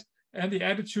mindset and the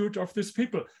attitude of these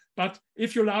people. But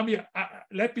if you allow me,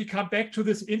 let me come back to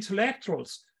these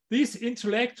intellectuals. These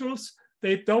intellectuals,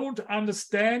 they don't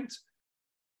understand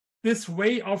this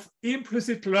way of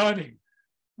implicit learning.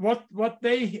 What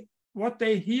they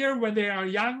hear when they are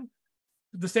young,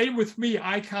 the same with me.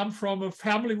 I come from a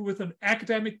family with an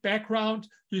academic background.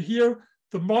 You hear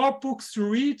the more books you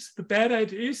read, the better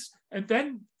it is. And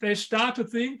then they start to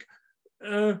think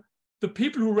the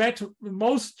people who read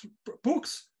most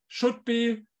books should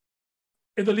be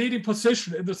in the leading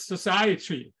position in the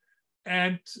society.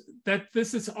 And that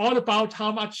this is all about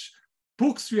how much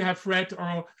books you have read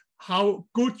or how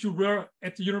good you were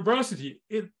at the university.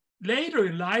 Later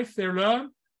in life, they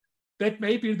learn that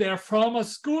maybe their former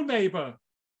school neighbor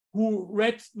who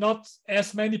read not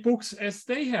as many books as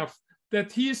they have,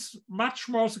 that he's much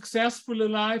more successful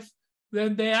in life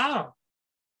than they are.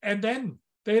 And then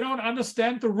they don't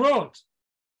understand the world.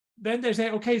 Then they say,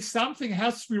 okay, something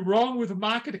has to be wrong with the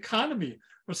market economy,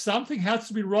 or something has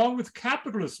to be wrong with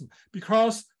capitalism,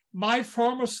 because my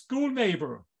former school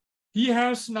neighbor, he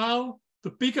has now the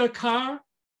bigger car,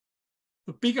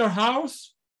 the bigger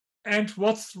house, and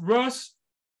what's worse,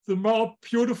 the more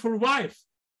beautiful wife.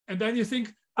 And then you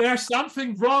think, there's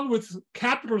something wrong with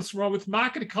capitalism or with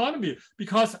market economy,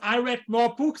 because I read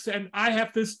more books and I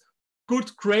have this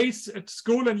good grades at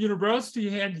school and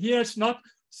university, and here it's not.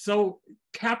 So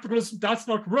capitalism does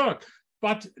not work.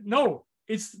 But no,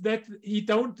 it's that he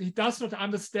does not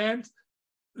understand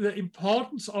the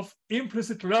importance of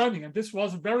implicit learning. And this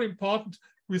was a very important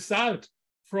result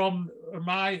from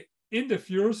my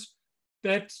interviews,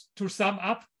 that, to sum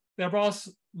up, there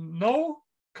was no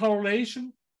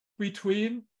correlation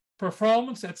between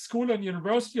performance at school and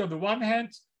university on the one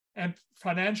hand and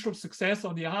financial success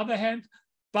on the other hand,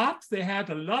 but they had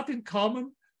a lot in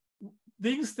common,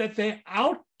 things that they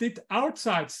did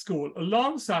outside school,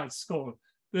 alongside school,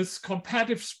 this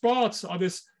competitive sports or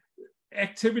this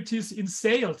activities in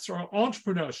sales or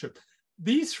entrepreneurship.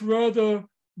 These were the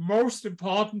most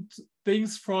important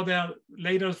things for their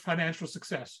later financial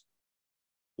success.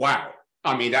 Wow.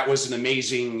 I mean, that was an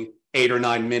amazing 8 or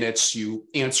 9 minutes. You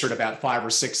answered about 5 or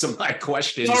 6 of my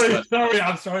questions.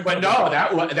 I'm sorry. But no,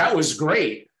 that was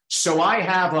great. So I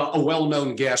have a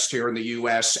well-known guest here in the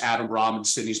U.S., Adam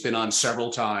Robinson. He's been on several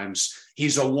times.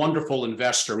 He's a wonderful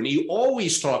investor, and he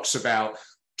always talks about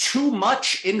too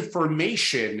much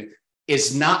information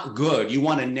is not good. You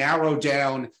want to narrow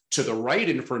down to the right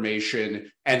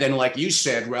information, and then, like you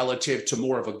said, relative to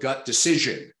more of a gut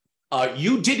decision.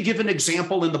 You did give an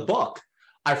example in the book.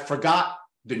 I forgot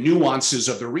the nuances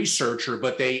of the researcher,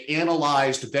 but they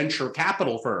analyzed venture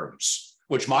capital firms,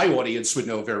 which my audience would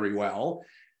know very well.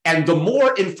 And the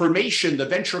more information the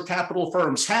venture capital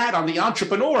firms had on the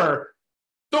entrepreneur,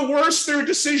 the worse their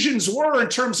decisions were in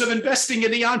terms of investing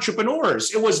in the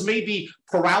entrepreneurs. It was maybe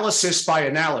paralysis by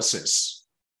analysis.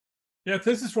 Yeah,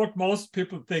 this is what most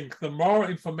people think. The more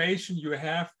information you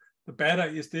have, the better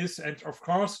is this. And of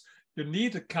course, you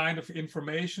need a kind of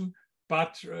information,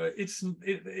 but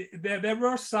there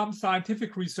were some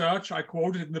scientific research, I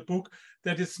quoted in the book,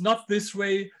 that it's not this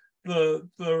way.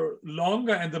 The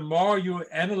longer and the more you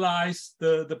analyze,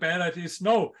 the better it is.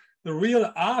 No, the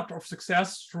real art of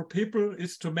success for people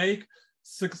is to make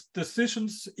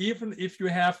decisions even if you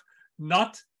have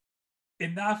not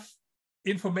enough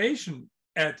information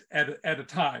at a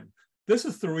time. This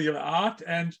is the real art.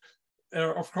 And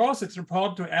of course, it's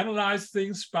important to analyze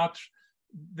things, but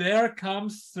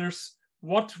there's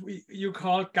what you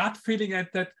call gut feeling, and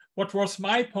that what was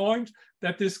my point,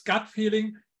 that this gut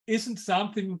feeling isn't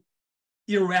something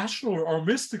irrational or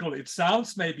mystical. It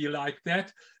sounds maybe like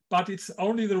that, but it's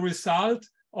only the result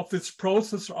of this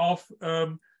process of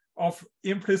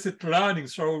implicit learning.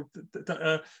 So,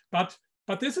 but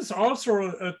this is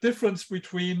also a difference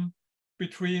between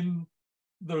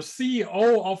the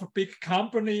CEO of a big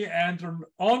company and an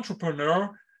entrepreneur.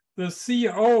 The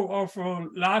CEO of a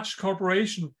large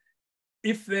corporation,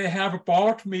 if they have a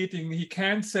board meeting, he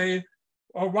can say,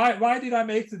 "Oh, why did I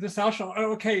make the decision?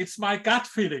 Oh, okay, it's my gut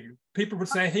feeling." People would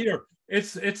say, "Here,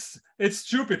 it's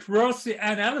stupid. Where's the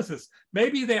analysis?"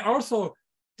 Maybe they also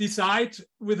decide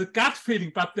with a gut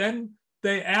feeling, but then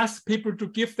they ask people to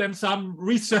give them some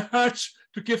research,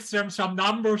 to give them some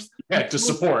numbers, to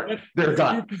support their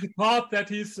gut, to support that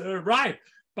he's right.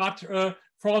 But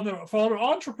for the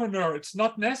entrepreneur, it's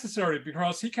not necessary,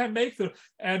 because he can make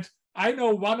and I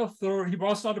know he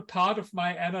was not a part of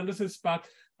my analysis, but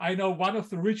I know one of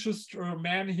the richest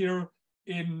men here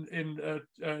in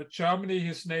Germany.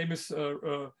 His name is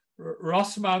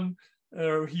Rossmann.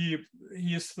 He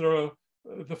is the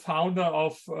founder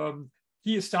of.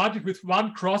 He started with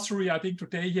one grocery. I think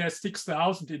today he has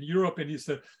 6,000 in Europe, and he's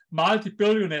a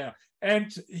multi-billionaire.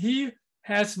 And he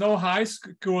has no high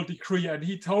school degree. And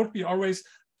he told me always,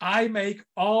 "I make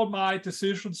all my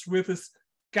decisions with this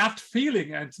gut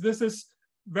feeling." And this is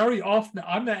very often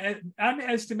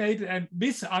underestimated and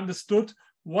misunderstood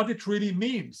what it really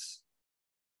means.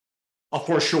 Oh,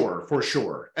 for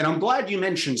sure. And I'm glad you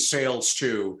mentioned sales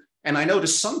too. And I know to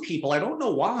some people, I don't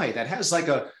know why, that has like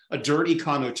a dirty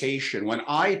connotation. When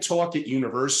I talk at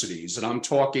universities, and I'm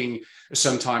talking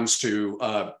sometimes to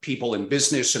people in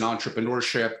business and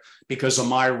entrepreneurship, because of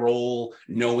my role,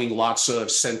 knowing lots of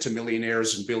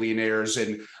centimillionaires and billionaires,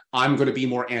 and I'm going to be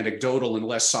more anecdotal and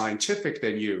less scientific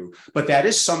than you. But that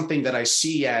is something that I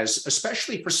see as,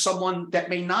 especially for someone that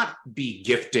may not be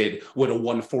gifted with a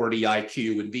 140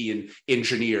 IQ and be an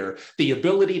engineer, the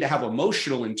ability to have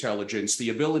emotional intelligence, the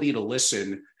ability to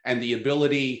listen, and the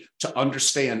ability to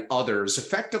understand others.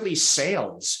 Effectively,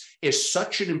 sales is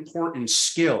such an important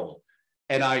skill.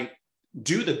 And I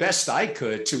do the best I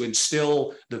could to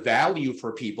instill the value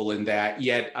for people in that.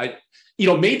 Yet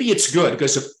maybe it's good,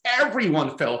 because if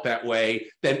everyone felt that way,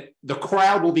 then the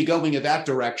crowd will be going in that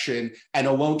direction and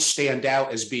it won't stand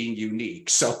out as being unique.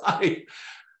 So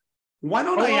why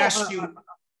don't I ask you?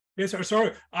 Yes,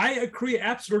 sorry. I agree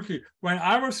absolutely. When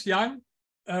I was young,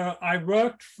 I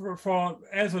worked for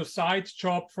as a side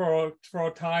job for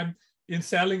a time in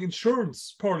selling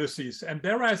insurance policies. And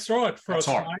there I saw it first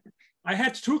time. I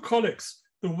had two colleagues.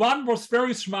 The one was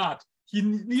very smart. He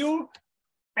knew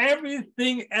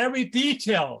everything, every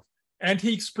detail, and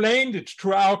he explained it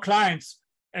to our clients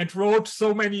and wrote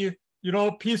so many,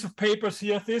 piece of papers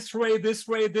here, this way,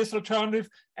 this alternative.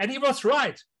 And he was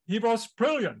right. He was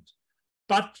brilliant.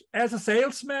 But as a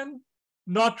salesman,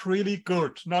 not really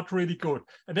good.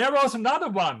 And there was another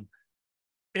one.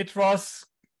 It was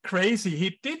crazy.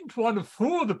 He didn't want to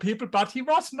fool the people, but he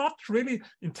was not really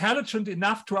intelligent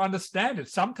enough to understand it.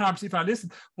 Sometimes if I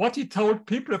listen what he told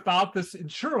people about this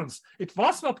insurance, it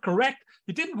was not correct.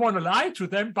 He didn't want to lie to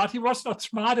them, but he was not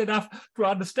smart enough to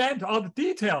understand all the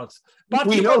details. But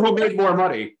we know who made more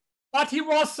money. But he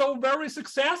was so very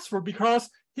successful, because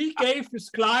he gave his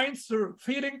clients the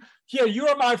feeling, "Here, you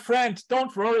are my friend.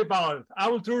 Don't worry about it. I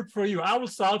will do it for you. I will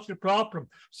solve your problem."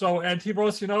 So, and he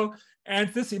was,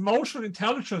 and this emotional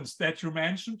intelligence that you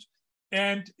mentioned,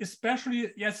 and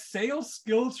especially, yes, sales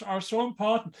skills are so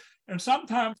important. And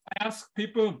sometimes I ask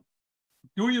people,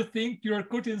 "Do you think you're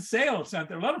good in sales?" And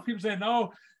a lot of people say,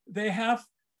 no, they have,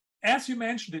 as you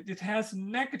mentioned it has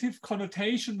negative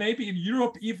connotation, maybe in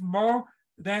Europe even more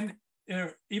than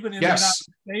even in the United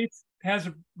States. Has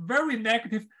a very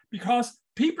negative, because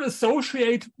people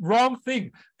associate wrong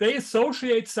thing. They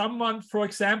associate someone, for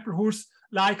example, who's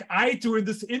like I do in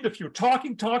this interview,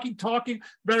 talking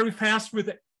very fast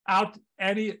without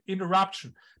any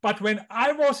interruption. But when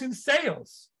I was in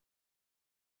sales,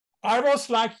 I was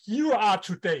like you are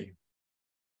today,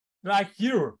 like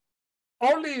you,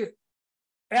 only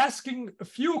asking a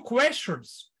few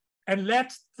questions and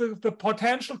let the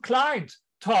potential client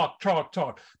talk,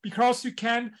 because you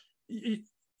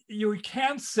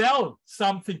can't sell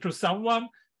something to someone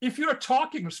if you're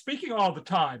speaking all the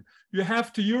time. You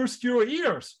have to use your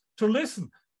ears to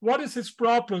listen. What is his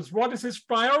problems? What is his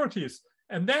priorities?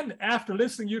 And then after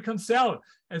listening, you can sell.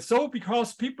 And so,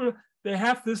 because people, they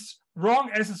have this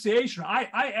wrong association.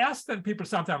 I ask them, people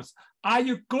sometimes, "Are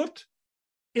you good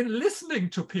in listening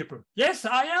to people?" "Yes,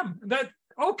 I am." That,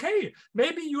 okay,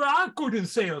 maybe you are good in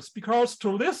sales, because to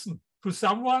listen to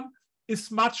someone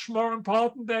is much more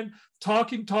important than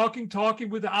talking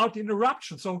without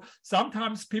interruption. So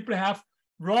sometimes people have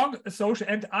wrong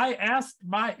association. And I asked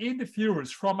my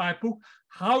interviewers for my book,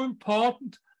 how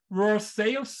important were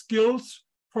sales skills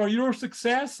for your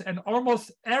success? And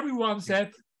almost everyone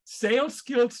said sales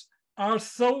skills are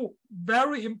so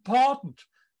very important,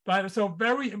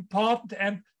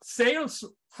 and sales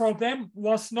for them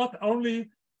was not only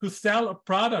to sell a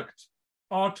product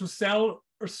or to sell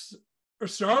a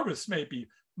service maybe.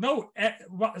 No,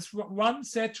 one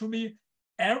said to me,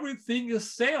 everything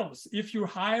is sales. If you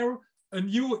hire a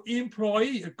new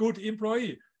employee, a good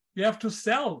employee, you have to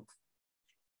sell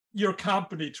your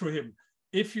company to him.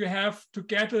 If you have to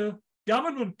get a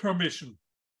government permission,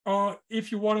 or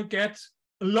if you want to get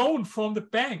a loan from the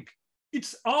bank,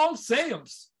 it's all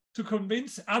sales to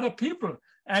convince other people,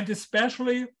 and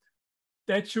especially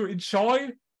that you enjoy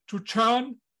to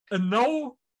turn a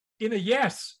no in a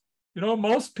yes. You know,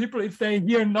 most people, if they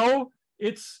hear no,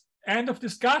 it's end of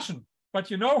discussion. But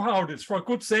you know how it is. For a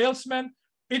good salesman,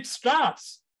 it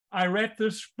starts. I read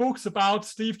these books about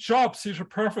Steve Jobs. He's a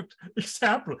perfect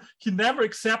example. He never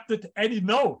accepted any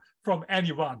no from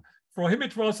anyone. For him,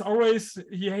 it was always,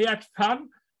 he had fun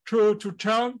to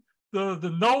turn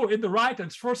the no in the right.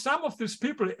 And for some of these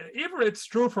people, even it's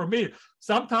true for me,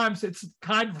 sometimes it's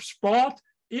kind of sport,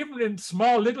 even in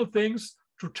small little things,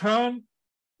 to turn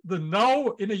the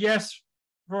no in a yes.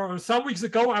 For some weeks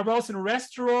ago, I was in a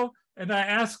restaurant and I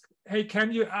asked, hey,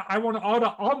 I want to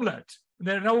order omelet. And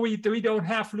they know we don't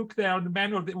have, look there on the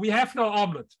menu, we have no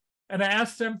omelet. And I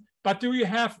asked them, but do you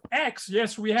have eggs?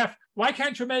 Yes, we have. Why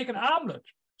can't you make an omelet?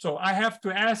 So I have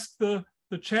to ask the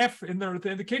chef in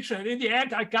the kitchen. And in the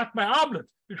end, I got my omelet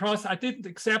because I didn't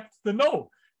accept the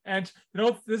no. And, you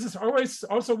know, this is always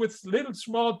also with little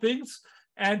small things.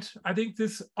 And I think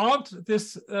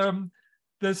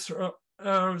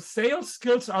sales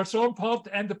skills are so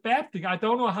important. And the bad thing, I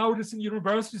don't know how it is in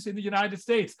universities in the United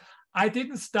States. I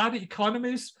didn't study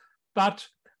economics, but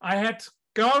I had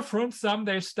girlfriends, some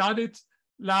they studied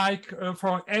like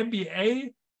for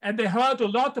MBA, and they heard a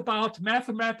lot about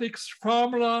mathematics,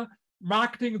 formula,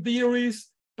 marketing theories.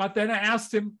 But then I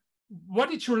asked him, what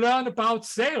did you learn about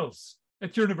sales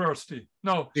at university?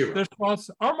 No, there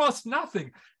was almost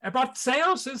nothing. But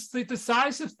sales is the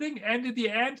decisive thing. And in the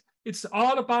end, it's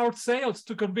all about sales,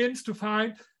 to convince, to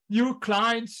find new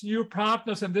clients, new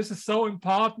partners. And this is so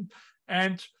important.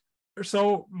 And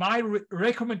so my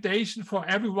recommendation for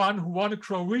everyone who want to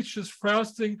grow rich is,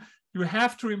 first thing, you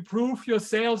have to improve your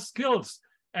sales skills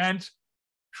and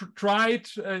try it.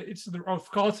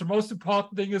 Of course, the most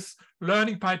important thing is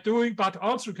learning by doing, but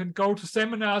also you can go to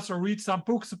seminars or read some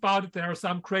books about it. There are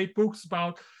some great books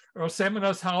about or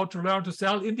seminars how to learn to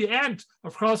sell. In the end,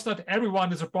 of course, not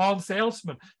everyone is a born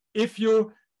salesman. If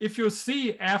you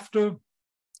see after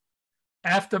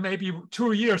maybe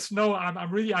 2 years, no,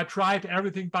 I tried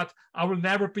everything, but I will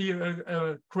never be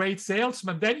a great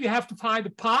salesman. Then you have to find a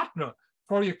partner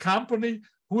for your company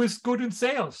who is good in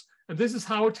sales. And this is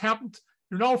how it happened,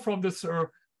 you know, from this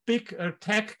big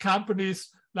tech companies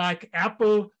like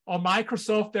Apple or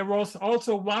Microsoft. There was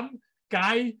also one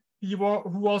guy who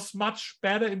was much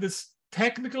better in this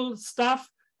technical stuff,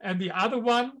 and the other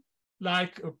one,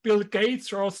 like Bill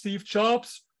Gates or Steve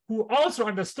Jobs, who also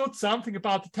understood something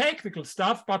about the technical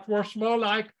stuff, but was more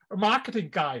like a marketing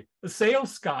guy, a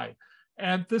sales guy.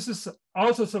 And this is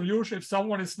also a solution. If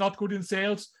someone is not good in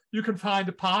sales, you can find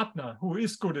a partner who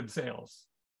is good in sales.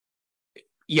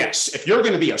 Yes, if you're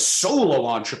going to be a solo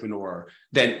entrepreneur,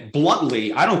 then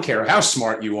bluntly, I don't care how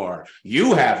smart you are,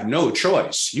 you have no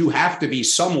choice. You have to be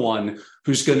someone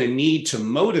who's going to need to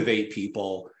motivate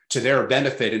people to their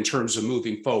benefit in terms of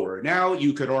moving forward. Now,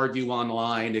 you could argue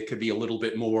online, it could be a little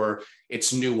bit more,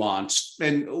 it's nuanced.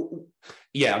 And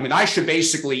yeah, I mean, I should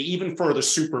basically, even for the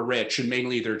super rich and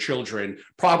mainly their children,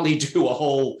 probably do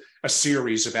a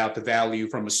series about the value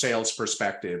from a sales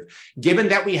perspective. Given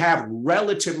that we have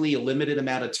relatively a limited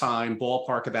amount of time,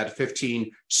 ballpark about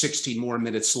 15, 16 more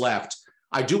minutes left,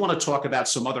 I do want to talk about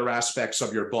some other aspects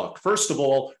of your book. First of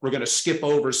all, we're going to skip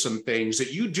over some things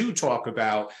that you do talk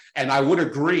about, and I would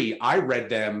agree, I read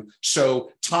them.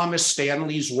 So Thomas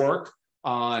Stanley's work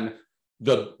on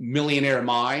the millionaire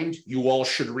mind, you all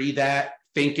should read that.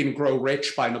 Think and Grow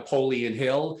Rich by Napoleon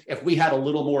Hill. If we had a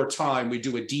little more time, we'd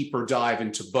do a deeper dive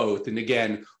into both. And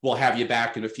again, we'll have you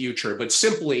back in the future. But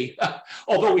simply,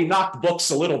 although we knocked books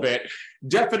a little bit,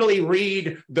 definitely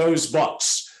read those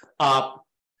books.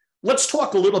 Let's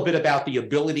talk a little bit about the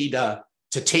ability to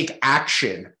take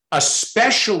action,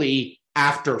 especially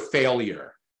after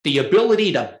failure. The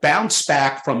ability to bounce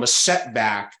back from a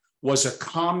setback was a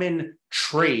common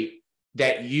trait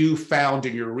that you found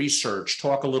in your research.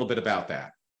 Talk a little bit about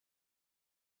that.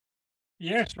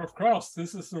 Yes, of course.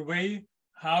 This is the way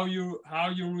how you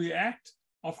react.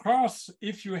 Of course,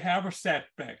 if you have a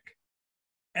setback,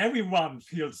 everyone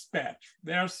feels bad.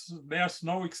 There's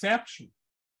no exception.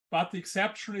 But the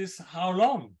exception is how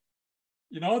long.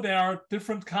 There are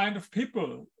different kind of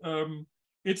people.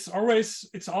 It's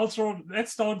also,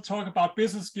 let's don't talk about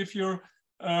business, give you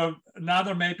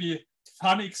another maybe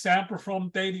funny example from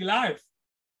daily life.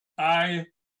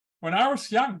 When I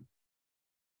was young,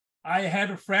 I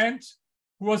had a friend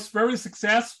who was very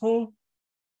successful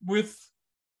with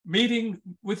meeting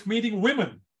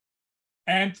women.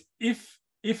 And if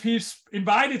he's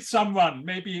invited someone,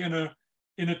 maybe in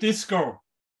a disco,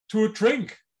 to a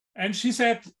drink, and she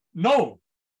said no,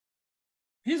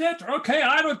 he said, okay,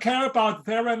 I don't care about it.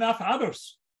 There are enough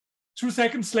others. 2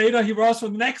 seconds later, he was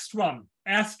on the next one,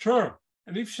 asked her.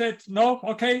 And if she said no,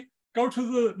 okay, go to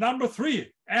the number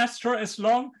 3, asked her as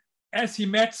long as he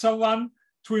met someone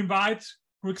to invite,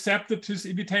 who accepted his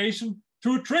invitation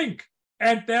to a drink.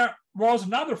 And there was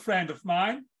another friend of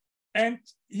mine, and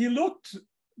he looked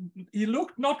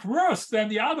not worse than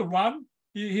the other one.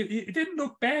 He didn't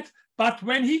look bad, but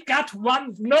when he got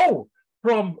one no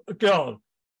from a girl,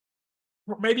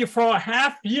 maybe for a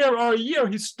half year or a year,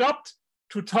 he stopped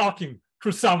to talking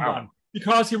to someone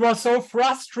because he was so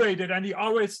frustrated, and he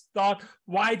always thought,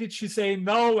 why did she say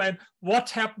no, and what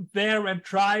happened there, and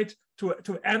tried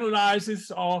to analyze this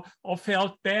or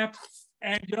felt bad.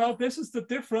 And this is the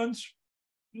difference.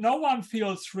 No one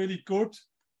feels really good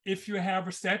if you have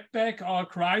a setback or a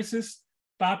crisis,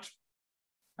 but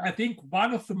I think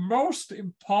one of the most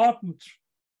important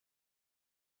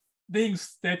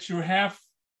things that you have,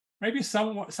 maybe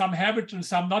some habit and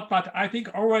some not, but I think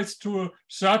always to a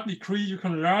certain degree you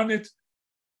can learn it,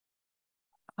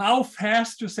 how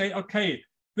fast you say, okay,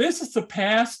 this is the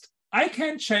past, I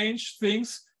can change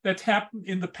things that happened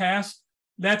in the past.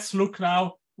 Let's look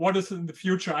now what is in the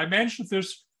future. I mentioned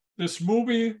this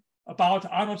movie about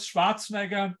Arnold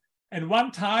Schwarzenegger, and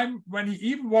one time when he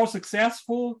even was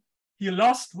successful, he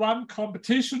lost one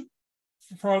competition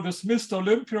for this Mr.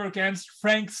 Olympia against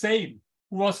Frank Zane,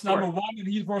 who was number 1 and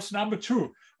he was number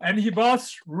 2. And he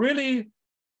was really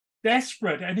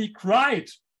desperate and he cried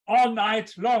all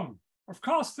night long. Of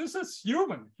course, this is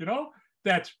human,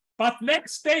 but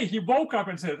next day he woke up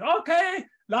and said, okay,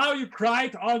 now you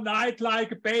cried all night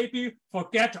like a baby,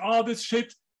 forget all this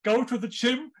shit, go to the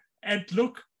gym and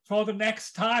look for the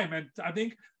next time. And I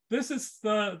think this is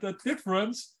the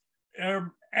difference.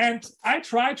 And I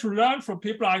try to learn from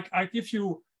people. I give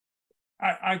you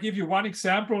one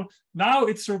example. Now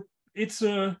it's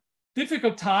a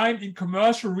difficult time in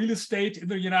commercial real estate in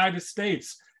the United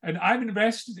States. And I'm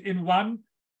invested in one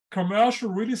commercial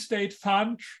real estate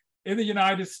fund in the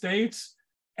United States.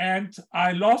 And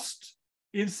I lost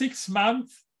in 6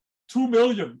 months, 2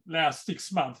 million last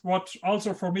 6 months, what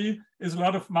also for me is a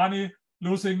lot of money,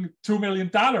 losing $2 million.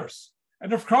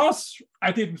 And of course,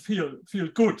 I didn't feel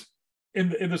good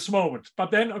in this moment.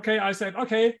 But then, okay, I said,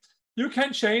 okay, you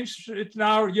can change it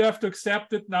now. You have to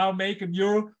accept it now, make a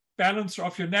new balance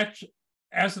of your net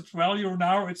asset value.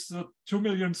 Now it's 2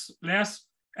 million less,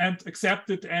 and accept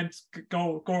it and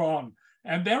go on.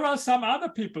 And there are some other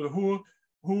people who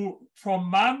from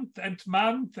month and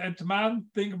month and month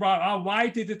think about, why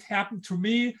did it happen to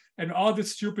me? And all the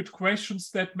stupid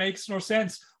questions that makes no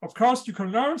sense. Of course, you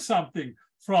can learn something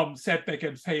from setback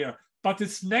and failure, but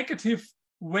this negative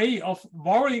way of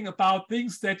worrying about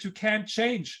things that you can't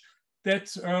change, that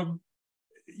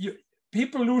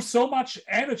people lose so much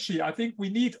energy. I think we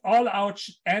need all our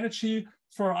energy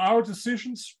for our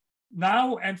decisions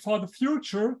now and for the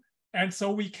future. And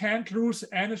so we can't lose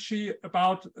energy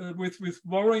about with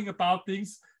worrying about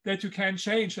things that you can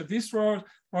change. And this was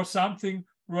something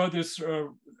where this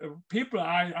people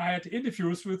I had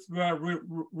interviews with were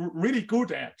really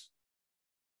good at.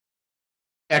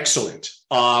 Excellent.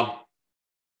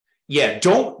 Yeah,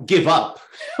 don't give up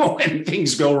when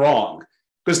things go wrong.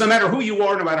 Because no matter who you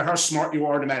are, no matter how smart you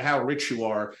are, no matter how rich you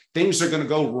are, things are going to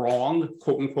go wrong,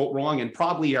 quote unquote wrong, and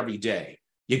probably every day.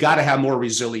 You got to have more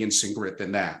resilience and grit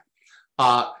than that.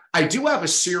 I do have a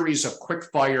series of quick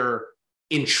fire,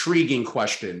 intriguing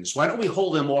questions. Why don't we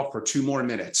hold them off for 2 more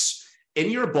minutes?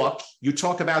 In your book, you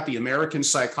talk about the American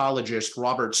psychologist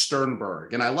Robert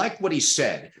Sternberg, and I like what he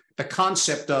said, the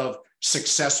concept of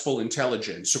successful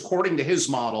intelligence. According to his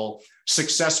model,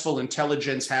 successful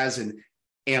intelligence has an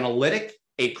analytic,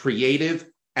 a creative,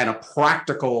 and a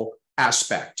practical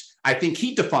aspect. I think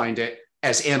he defined it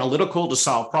as analytical to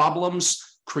solve problems,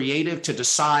 creative to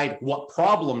decide what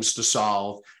problems to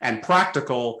solve, and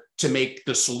practical to make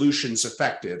the solutions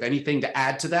effective. Anything to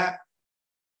add to that?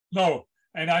 No,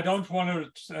 and I don't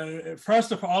want to,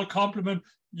 first of all, compliment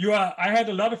you. I had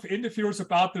a lot of interviews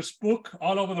about this book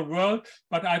all over the world,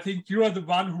 but I think you are the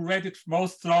one who read it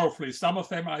most thoroughly. Some of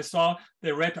them I saw,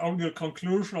 they read only the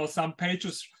conclusion or some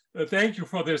pages. Thank you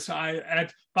for this.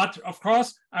 But of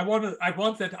course, I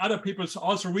want that other people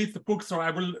also read the book. So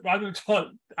I will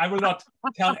not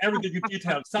tell everything in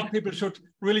detail. Some people should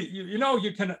really,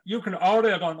 you can order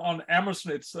it on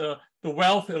Amazon. It's the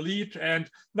Wealth Elite, and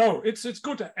no, it's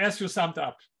good as you summed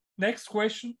up. Next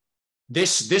question.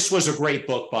 This was a great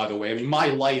book, by the way. I mean, my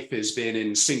life has been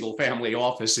in single family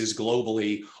offices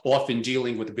globally, often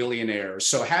dealing with billionaires.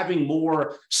 So having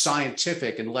more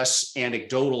scientific and less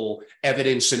anecdotal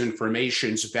evidence and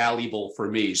information is valuable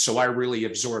for me. So I really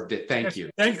absorbed it. Thank you.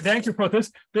 Thank you for this.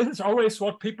 This is always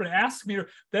what people ask me.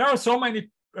 There are so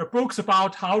many books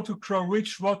about how to grow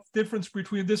rich. What's the difference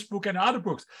between this book and other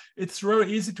books? It's very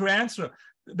easy to answer.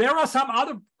 There are some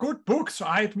other good books,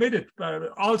 I admit it,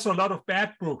 but also a lot of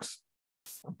bad books.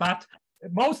 But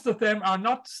most of them are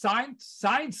not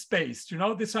science-based.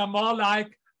 These are more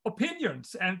like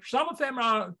opinions, and some of them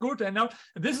are good. And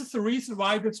this is the reason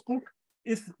why this book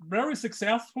is very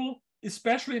successful,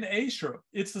 especially in Asia.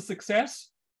 It's a success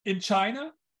in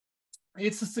China,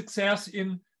 it's a success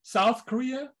in South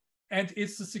Korea, and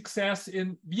it's a success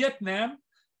in Vietnam,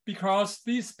 because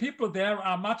these people there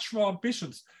are much more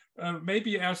ambitious.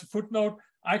 Maybe as a footnote,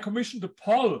 I commissioned a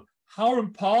poll. How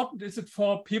important is it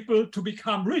for people to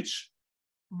become rich?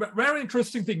 Very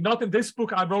interesting thing. Not in this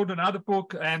book. I wrote another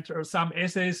book and some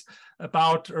essays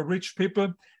about rich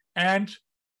people. And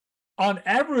on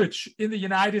average, in the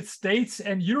United States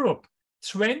and Europe,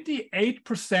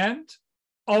 28%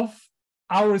 of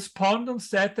our respondents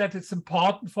said that it's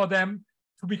important for them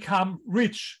to become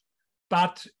rich.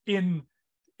 But in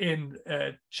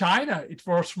China, it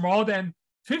was more than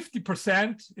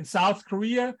 50%. In South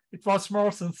Korea, it was more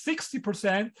than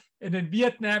 60%. And in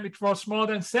Vietnam, it was more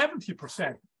than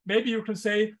 70%. Maybe you can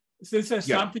say this has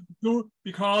something to do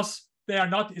because they are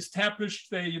not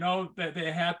established. They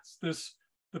had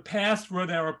the past where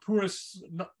they were poorest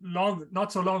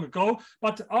not so long ago.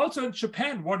 But also in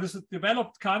Japan, what is a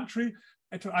developed country,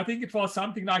 I think it was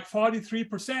something like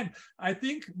 43%. I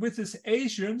think with these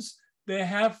Asians, they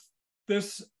have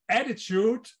this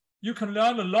attitude. You can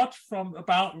learn a lot from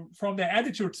their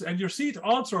attitudes. And you see it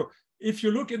also, if you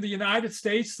look in the United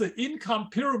States, the income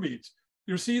pyramid,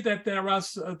 you see that there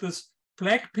was this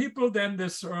black people, then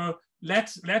this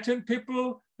Latin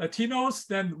people, Latinos,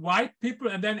 then white people,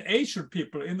 and then Asian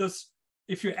people in this,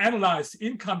 if you analyze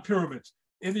income pyramid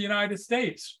in the United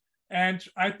States. And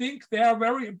I think they are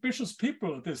very ambitious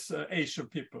people, this Asian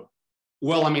people.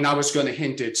 Well, I mean, I was going to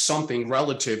hint at something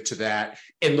relative to that.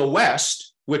 In the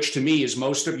West, which to me is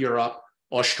most of Europe,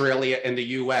 Australia, and the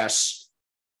US,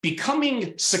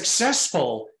 becoming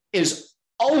successful is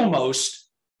almost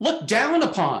looked down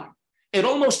upon. It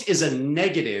almost is a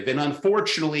negative. And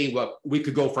unfortunately, we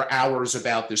could go for hours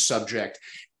about this subject.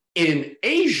 In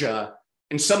Asia,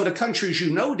 in some of the countries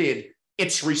you noted,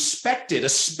 it's respected,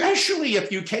 especially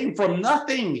if you came from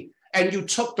nothing and you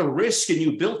took the risk and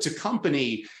you built a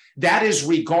company. That is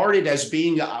regarded as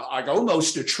being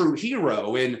almost a true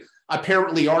hero. And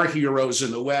apparently our heroes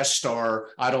in the West are,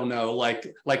 I don't know,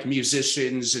 like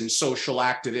musicians and social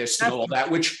activists and all that,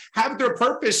 which have their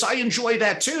purpose. I enjoy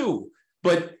that too.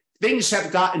 But things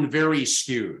have gotten very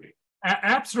skewed.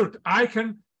 Absolutely. I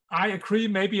agree.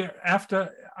 Maybe after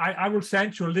I will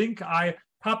send you a link. I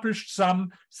published some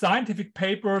scientific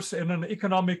papers in an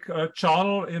economic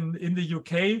journal in the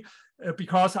UK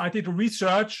because I did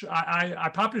research. I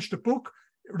published a book,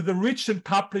 The Rich in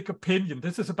Public Opinion.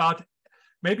 This is about,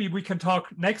 maybe we can talk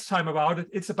next time about it.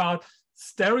 It's about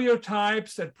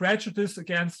stereotypes and prejudice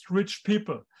against rich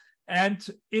people. And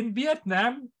in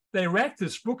Vietnam, they read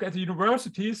this book at the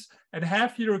universities, and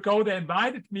half a year ago, they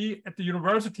invited me at the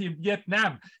university in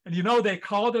Vietnam. And they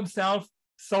call themselves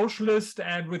socialist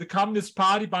and with the Communist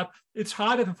Party, but it's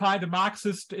harder to find a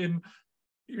Marxist in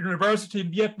university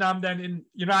in Vietnam than in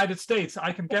United States.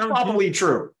 I can guarantee. Probably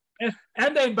true.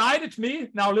 And they invited me,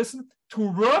 now listen,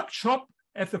 to workshop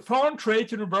at the Foreign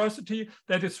Trade University,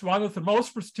 that is one of the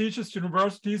most prestigious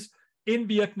universities in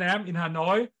Vietnam, in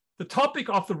Hanoi. The topic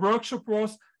of the workshop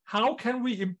was, how can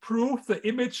we improve the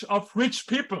image of rich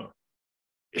people?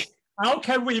 How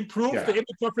can we improve the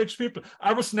image of rich people?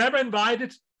 I was never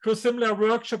invited to a similar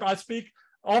workshop. I speak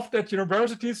often at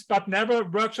universities, but never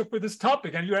workshop with this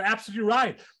topic. And you're absolutely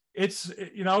right. It's,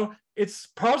 it's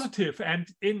positive. And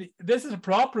this is a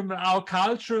problem in our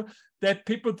culture, that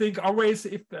people think always,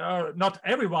 if not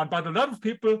everyone, but a lot of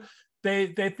people,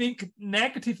 they think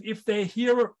negative if they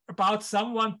hear about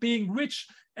someone being rich.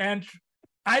 And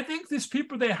I think these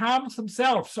people, they harm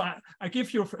themselves. So I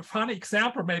give you a funny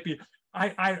example, maybe.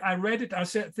 I read it, I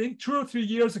think 2 or 3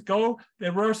 years ago,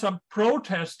 there were some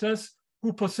protesters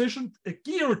who positioned a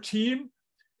guillotine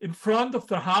in front of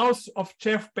the house of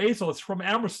Jeff Bezos from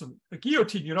Amazon. A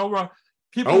guillotine, you know, where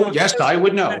people... Oh, yes, I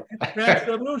would know.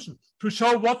 Revolution, to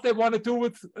show what they want to do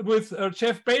with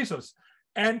Jeff Bezos.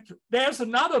 And there's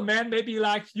another man, maybe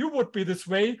like you would be this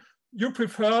way.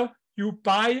 You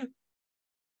buy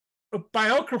a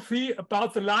biography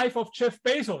about the life of Jeff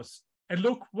Bezos and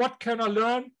look, what can I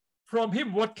learn from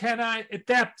him? What can I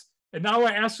adapt? And now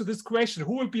I ask you this question: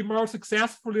 who will be more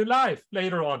successful in life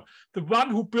later on? The one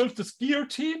who built this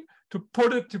guillotine to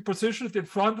position it in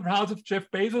front of the house of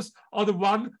Jeff Bezos, or the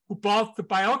one who bought the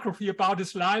biography about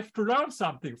his life to learn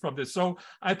something from this? So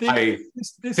I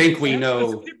think we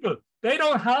know people, they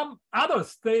don't harm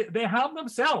others; they harm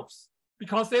themselves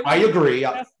because they. I agree.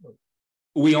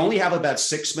 We only have about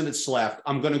 6 minutes left.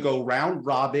 I'm going to go round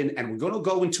robin, and we're going to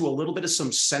go into a little bit of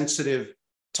some sensitive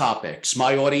topics.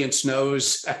 My audience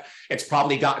knows it's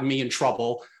probably gotten me in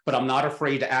trouble, but I'm not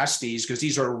afraid to ask these because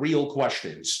these are real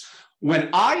questions. When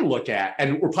I look at,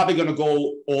 and we're probably going to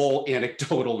go all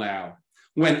anecdotal now,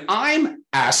 when I'm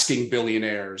asking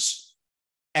billionaires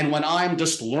and when I'm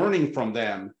just learning from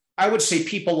them, I would say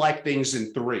people like things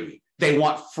in 3. They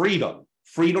want freedom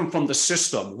from the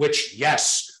system, which,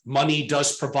 yes, money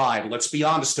does provide. Let's be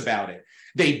honest about it.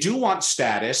 They do want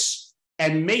status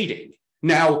and mating.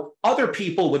 Now, other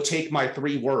people would take my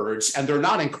 3 words, and they're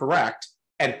not incorrect,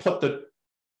 and put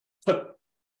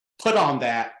on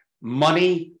that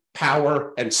money,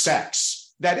 power, and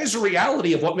sex. That is a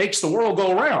reality of what makes the world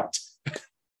go around.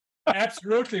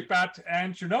 Absolutely,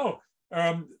 and you know,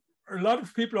 a lot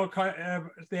of people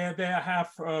are they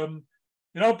have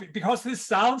you know, because this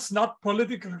sounds not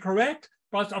politically correct,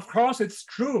 but of course it's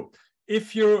true.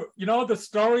 If you know the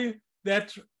story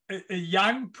that a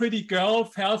young pretty girl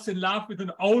falls in love with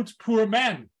an old poor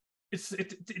man,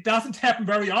 it doesn't happen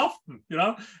very often, you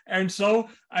know. And so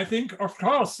I think, of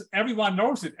course, everyone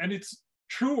knows it, and it's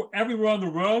true everywhere in the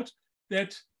world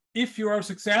that if you are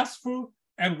successful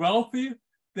and wealthy,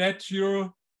 that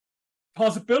your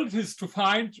possibilities to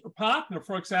find a partner,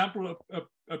 for example,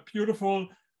 a beautiful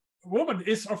woman,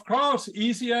 is of course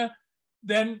easier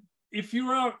than if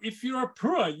you are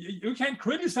poor. You can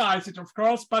criticize it, of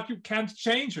course, but you can't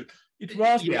change it.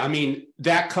 I mean,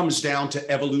 that comes down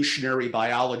to evolutionary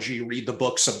biology. Read the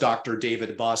books of Dr.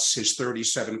 David Buss, his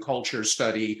 37 culture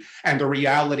study, and the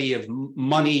reality of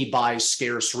money buys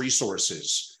scarce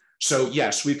resources. So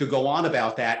yes, we could go on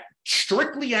about that.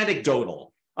 Strictly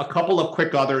anecdotal. A couple of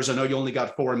quick others. I know you only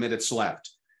got 4 minutes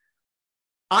left.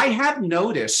 I have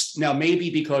noticed, now maybe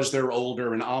because they're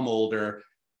older and I'm older,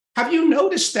 have you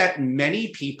noticed that many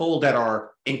people that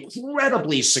are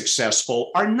incredibly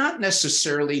successful are not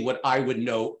necessarily what I would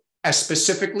know as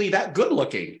specifically that good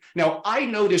looking? Now, I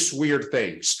notice weird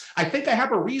things. I think I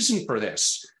have a reason for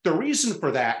this. The reason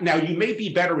for that, now you may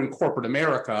be better in corporate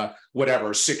America,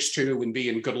 whatever, 6'2" and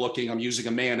being good looking. I'm using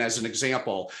a man as an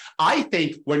example. I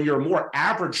think when you're more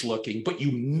average looking, but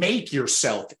you make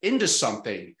yourself into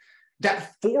something,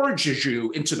 that forges you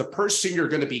into the person you're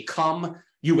going to become.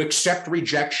 You accept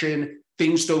rejection.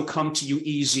 Things don't come to you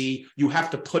easy. You have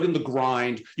to put in the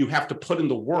grind. You have to put in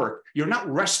the work. You're not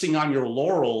resting on your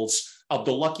laurels of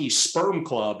the lucky sperm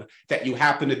club that you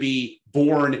happen to be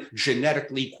born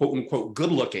genetically, quote unquote,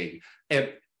 good looking.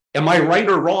 Am I right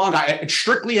or wrong? It's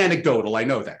strictly anecdotal. I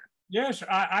know that. Yes,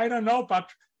 I don't know, but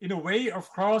in a way, of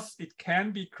course, it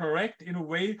can be correct in a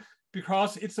way,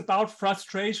 because it's about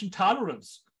frustration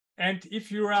tolerance. And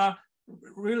if you are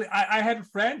really, I had a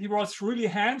friend, he was really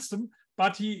handsome,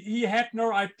 but he had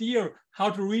no idea how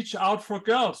to reach out for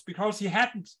girls because he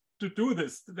hadn't to do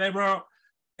this. There were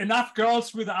enough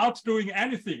girls without doing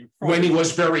anything. When he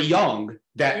was very young,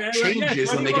 that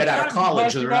changes when they get out of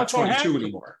college and they're not 22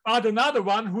 anymore. But another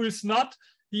one who is not,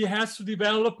 he has to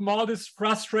develop more this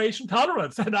frustration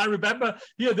tolerance. And I remember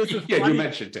here, this is you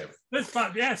mentioned him. Yes,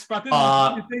 but this is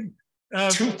the thing.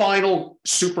 2 final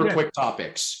super quick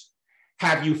topics.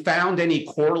 Have you found any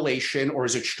correlation, or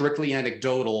is it strictly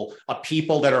anecdotal, of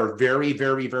people that are very,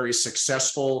 very, very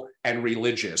successful and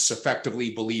religious, effectively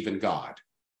believe in God?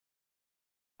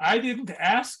 I didn't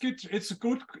ask it. It's a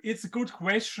good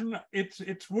question.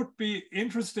 It would be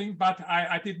interesting, but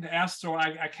I didn't ask, so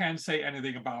I can't say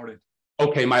anything about it.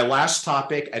 Okay, my last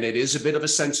topic, and it is a bit of a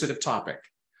sensitive topic.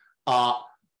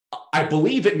 I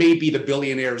believe it may be the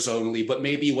billionaires only, but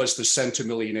maybe it was the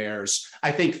centimillionaires.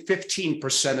 I think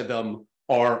 15% of them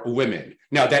are women.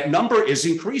 Now, that number is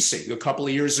increasing. A couple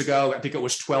of years ago, I think it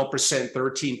was 12%,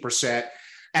 13%.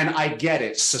 And I get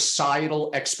it, societal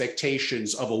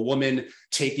expectations of a woman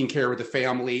taking care of the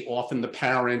family, often the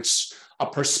parents, a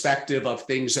perspective of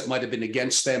things that might have been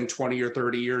against them 20 or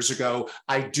 30 years ago.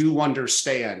 I do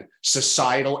understand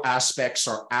societal aspects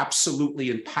are absolutely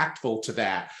impactful to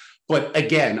that. But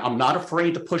again, I'm not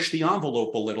afraid to push the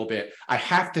envelope a little bit. I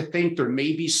have to think there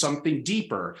may be something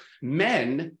deeper.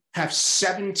 Men have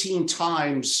 17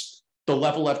 times the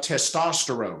level of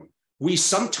testosterone. We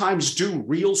sometimes do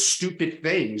real stupid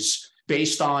things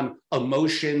based on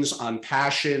emotions, on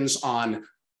passions, on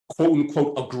quote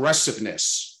unquote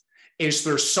aggressiveness. Is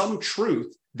there some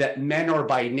truth that men are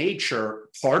by nature,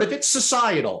 part of it's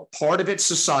societal,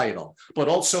 but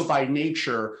also by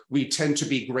nature, we tend to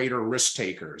be greater risk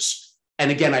takers?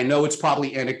 And again, I know it's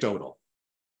probably anecdotal.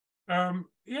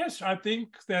 Yes, I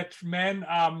think that men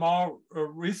are more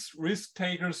risk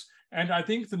takers. And I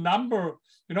think the number,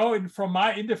 from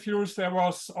my interviews, there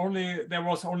was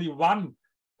only one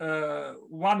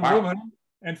woman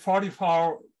and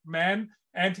 44 men.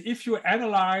 And if you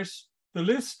analyze the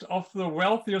list of the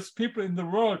wealthiest people in the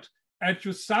world and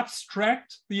you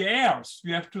subtract the heirs,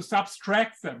 you have to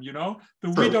subtract them, the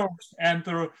widows and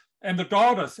the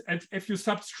daughters. And if you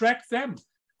subtract them,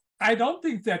 I don't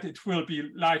think that it will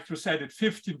be, like you said, at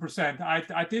 15%.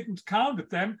 I didn't count it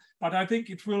then, but I think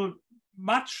it will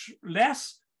much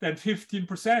less than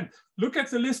 15%. Look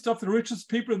at the list of the richest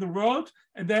people in the world,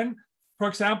 and then, for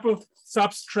example,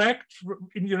 subtract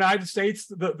in the United States,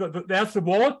 there's the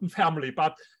Walton family,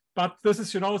 but this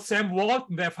is, Sam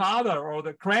Walton, their father or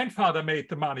the grandfather made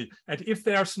the money. And if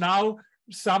there's now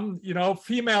some,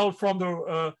 female from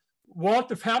the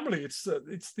Walton family,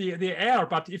 it's the heir.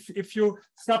 But if you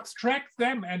subtract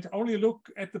them and only look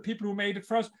at the people who made it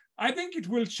first, I think it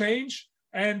will change.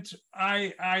 And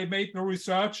I made no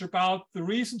research about the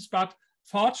reasons, but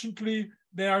fortunately,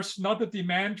 there's not a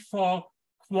demand for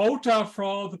quota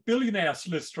for the billionaires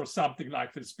list or something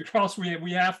like this, because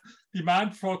we have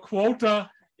demand for quota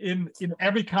in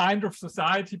every kind of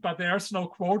society, but there's no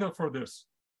quota for this.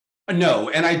 No,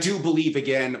 and I do believe,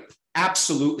 again,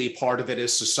 absolutely part of it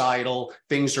is societal.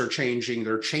 Things are changing.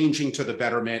 They're changing to the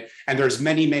betterment. And there's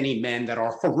many, many men that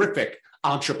are horrific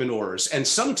entrepreneurs, and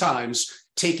sometimes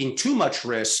taking too much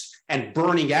risk and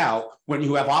burning out when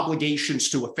you have obligations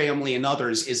to a family and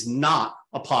others is not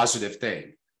a positive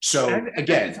thing. So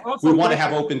again, we want to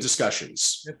have open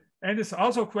discussions. And it's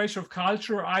also a question of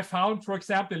culture. I found, for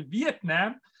example, in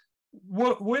Vietnam,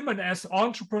 women as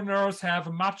entrepreneurs have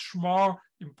a much more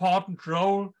important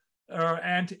role.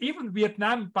 And even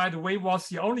Vietnam, by the way, was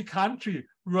the only country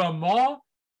where more,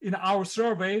 in our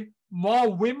survey,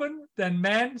 more women than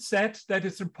men said that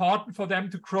it's important for them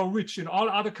to grow rich. In all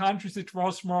other countries, it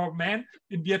was more men.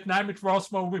 In Vietnam, it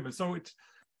was more women.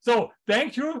 So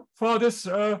thank you for this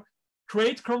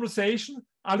great conversation.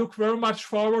 I look very much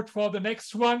forward for the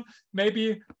next one.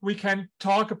 Maybe we can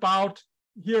talk about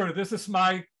here. This is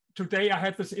today I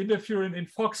had this interview in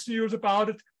Fox News about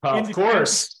it. Of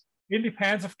course.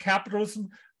 Independence of capitalism.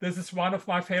 This is one of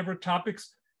my favorite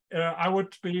topics. I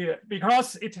would be,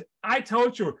 because I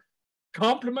told you,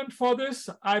 compliment for this.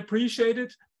 I appreciate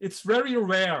it. It's very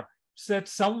rare that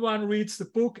someone reads the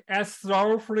book as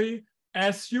thoroughly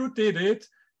as you did it.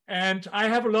 And I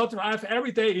have I have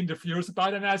everyday interviews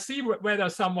about it, and I see whether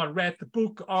someone read the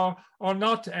book or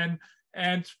not.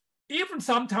 And even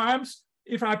sometimes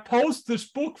if I post this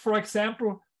book, for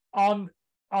example, on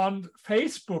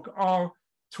Facebook or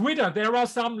Twitter, there are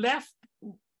some left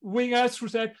wingers who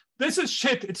said, this is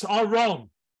shit, it's all wrong.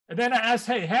 And then I asked,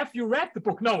 hey, have you read the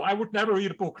book? No, I would never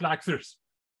read a book like this.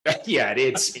 Yeah,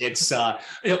 it's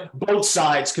both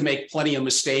sides can make plenty of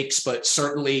mistakes, but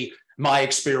certainly my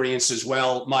experience as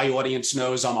well. My audience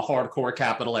knows I'm a hardcore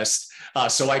capitalist,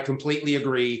 so I completely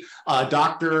agree.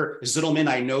 Dr. Zitelmann,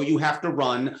 I know you have to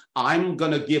run. I'm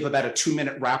going to give about a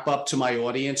 2-minute wrap up to my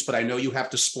audience, but I know you have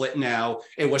to split now.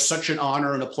 It was such an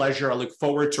honor and a pleasure. I look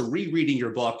forward to reading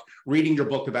your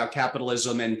book about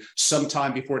capitalism, and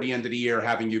sometime before the end of the year,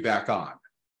 having you back on.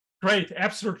 Great,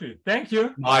 absolutely. Thank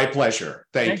you. My pleasure.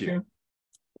 Thank you.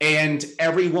 And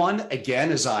everyone,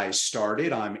 again, as I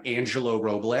started, I'm Angelo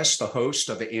Robles, the host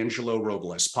of the Angelo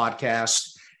Robles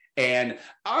podcast. And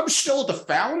I'm still the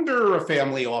founder of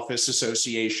Family Office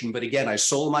Association. But again, I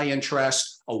sold my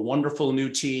interest, a wonderful new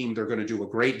team. They're going to do a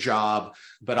great job.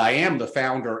 But I am the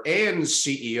founder and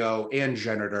CEO and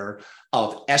janitor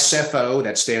of SFO,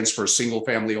 that stands for Single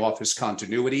Family Office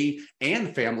Continuity,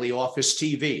 and Family Office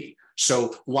TV.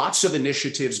 So lots of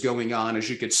initiatives going on. As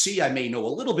you can see, I may know a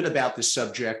little bit about this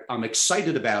subject. I'm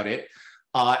excited about it.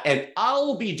 And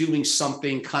I'll be doing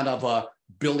something kind of a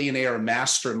billionaire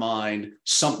mastermind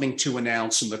something to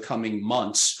announce in the coming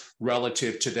months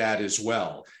relative to that as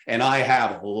well. And I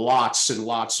have lots and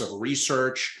lots of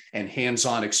research and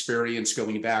hands-on experience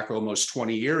going back almost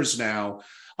 20 years now.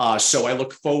 So I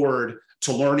look forward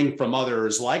to learning from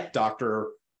others like Dr.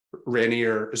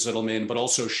 Ranier, Zitelmann, but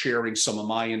also sharing some of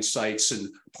my insights and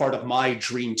part of my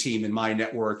dream team and my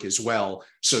network as well.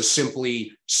 So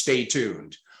simply stay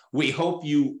tuned. We hope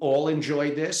you all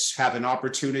enjoyed this, have an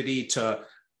opportunity to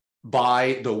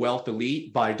buy The Wealth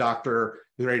Elite by Dr.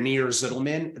 Ranier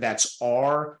Zitelmann. That's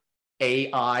R-A-I-N-E-R,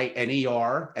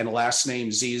 and last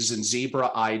name Z as in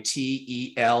zebra,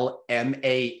 I-T-E-L-M-A-N-N.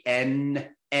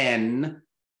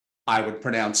 I would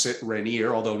pronounce it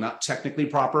Ranier, although not technically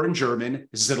proper in German,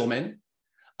 Zitelmann.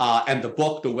 And the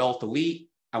book, The Wealth Elite,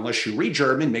 unless you read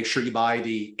German, make sure you buy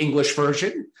the English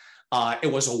version.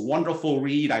 It was a wonderful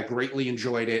read. I greatly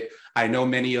enjoyed it. I know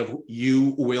many of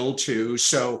you will too.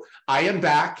 So I am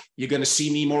back. You're going to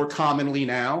see me more commonly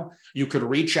now. You could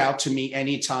reach out to me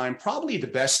anytime. Probably the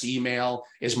best email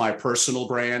is my personal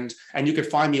brand. And you can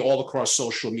find me all across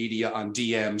social media on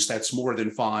DMs. That's more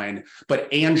than fine. But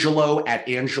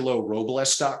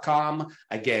Angelo@AngeloRobles.com.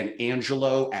 Again,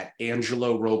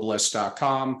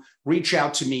 Angelo@AngeloRobles.com. Reach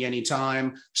out to me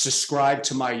anytime. Subscribe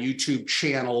to my YouTube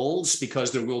channels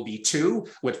because there will be two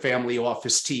with Family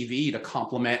Office TV to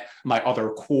complement my other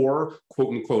core,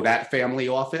 quote unquote, at Family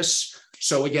Office.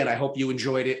 So again, I hope you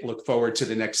enjoyed it. Look forward to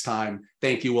the next time.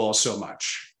 Thank you all so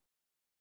much.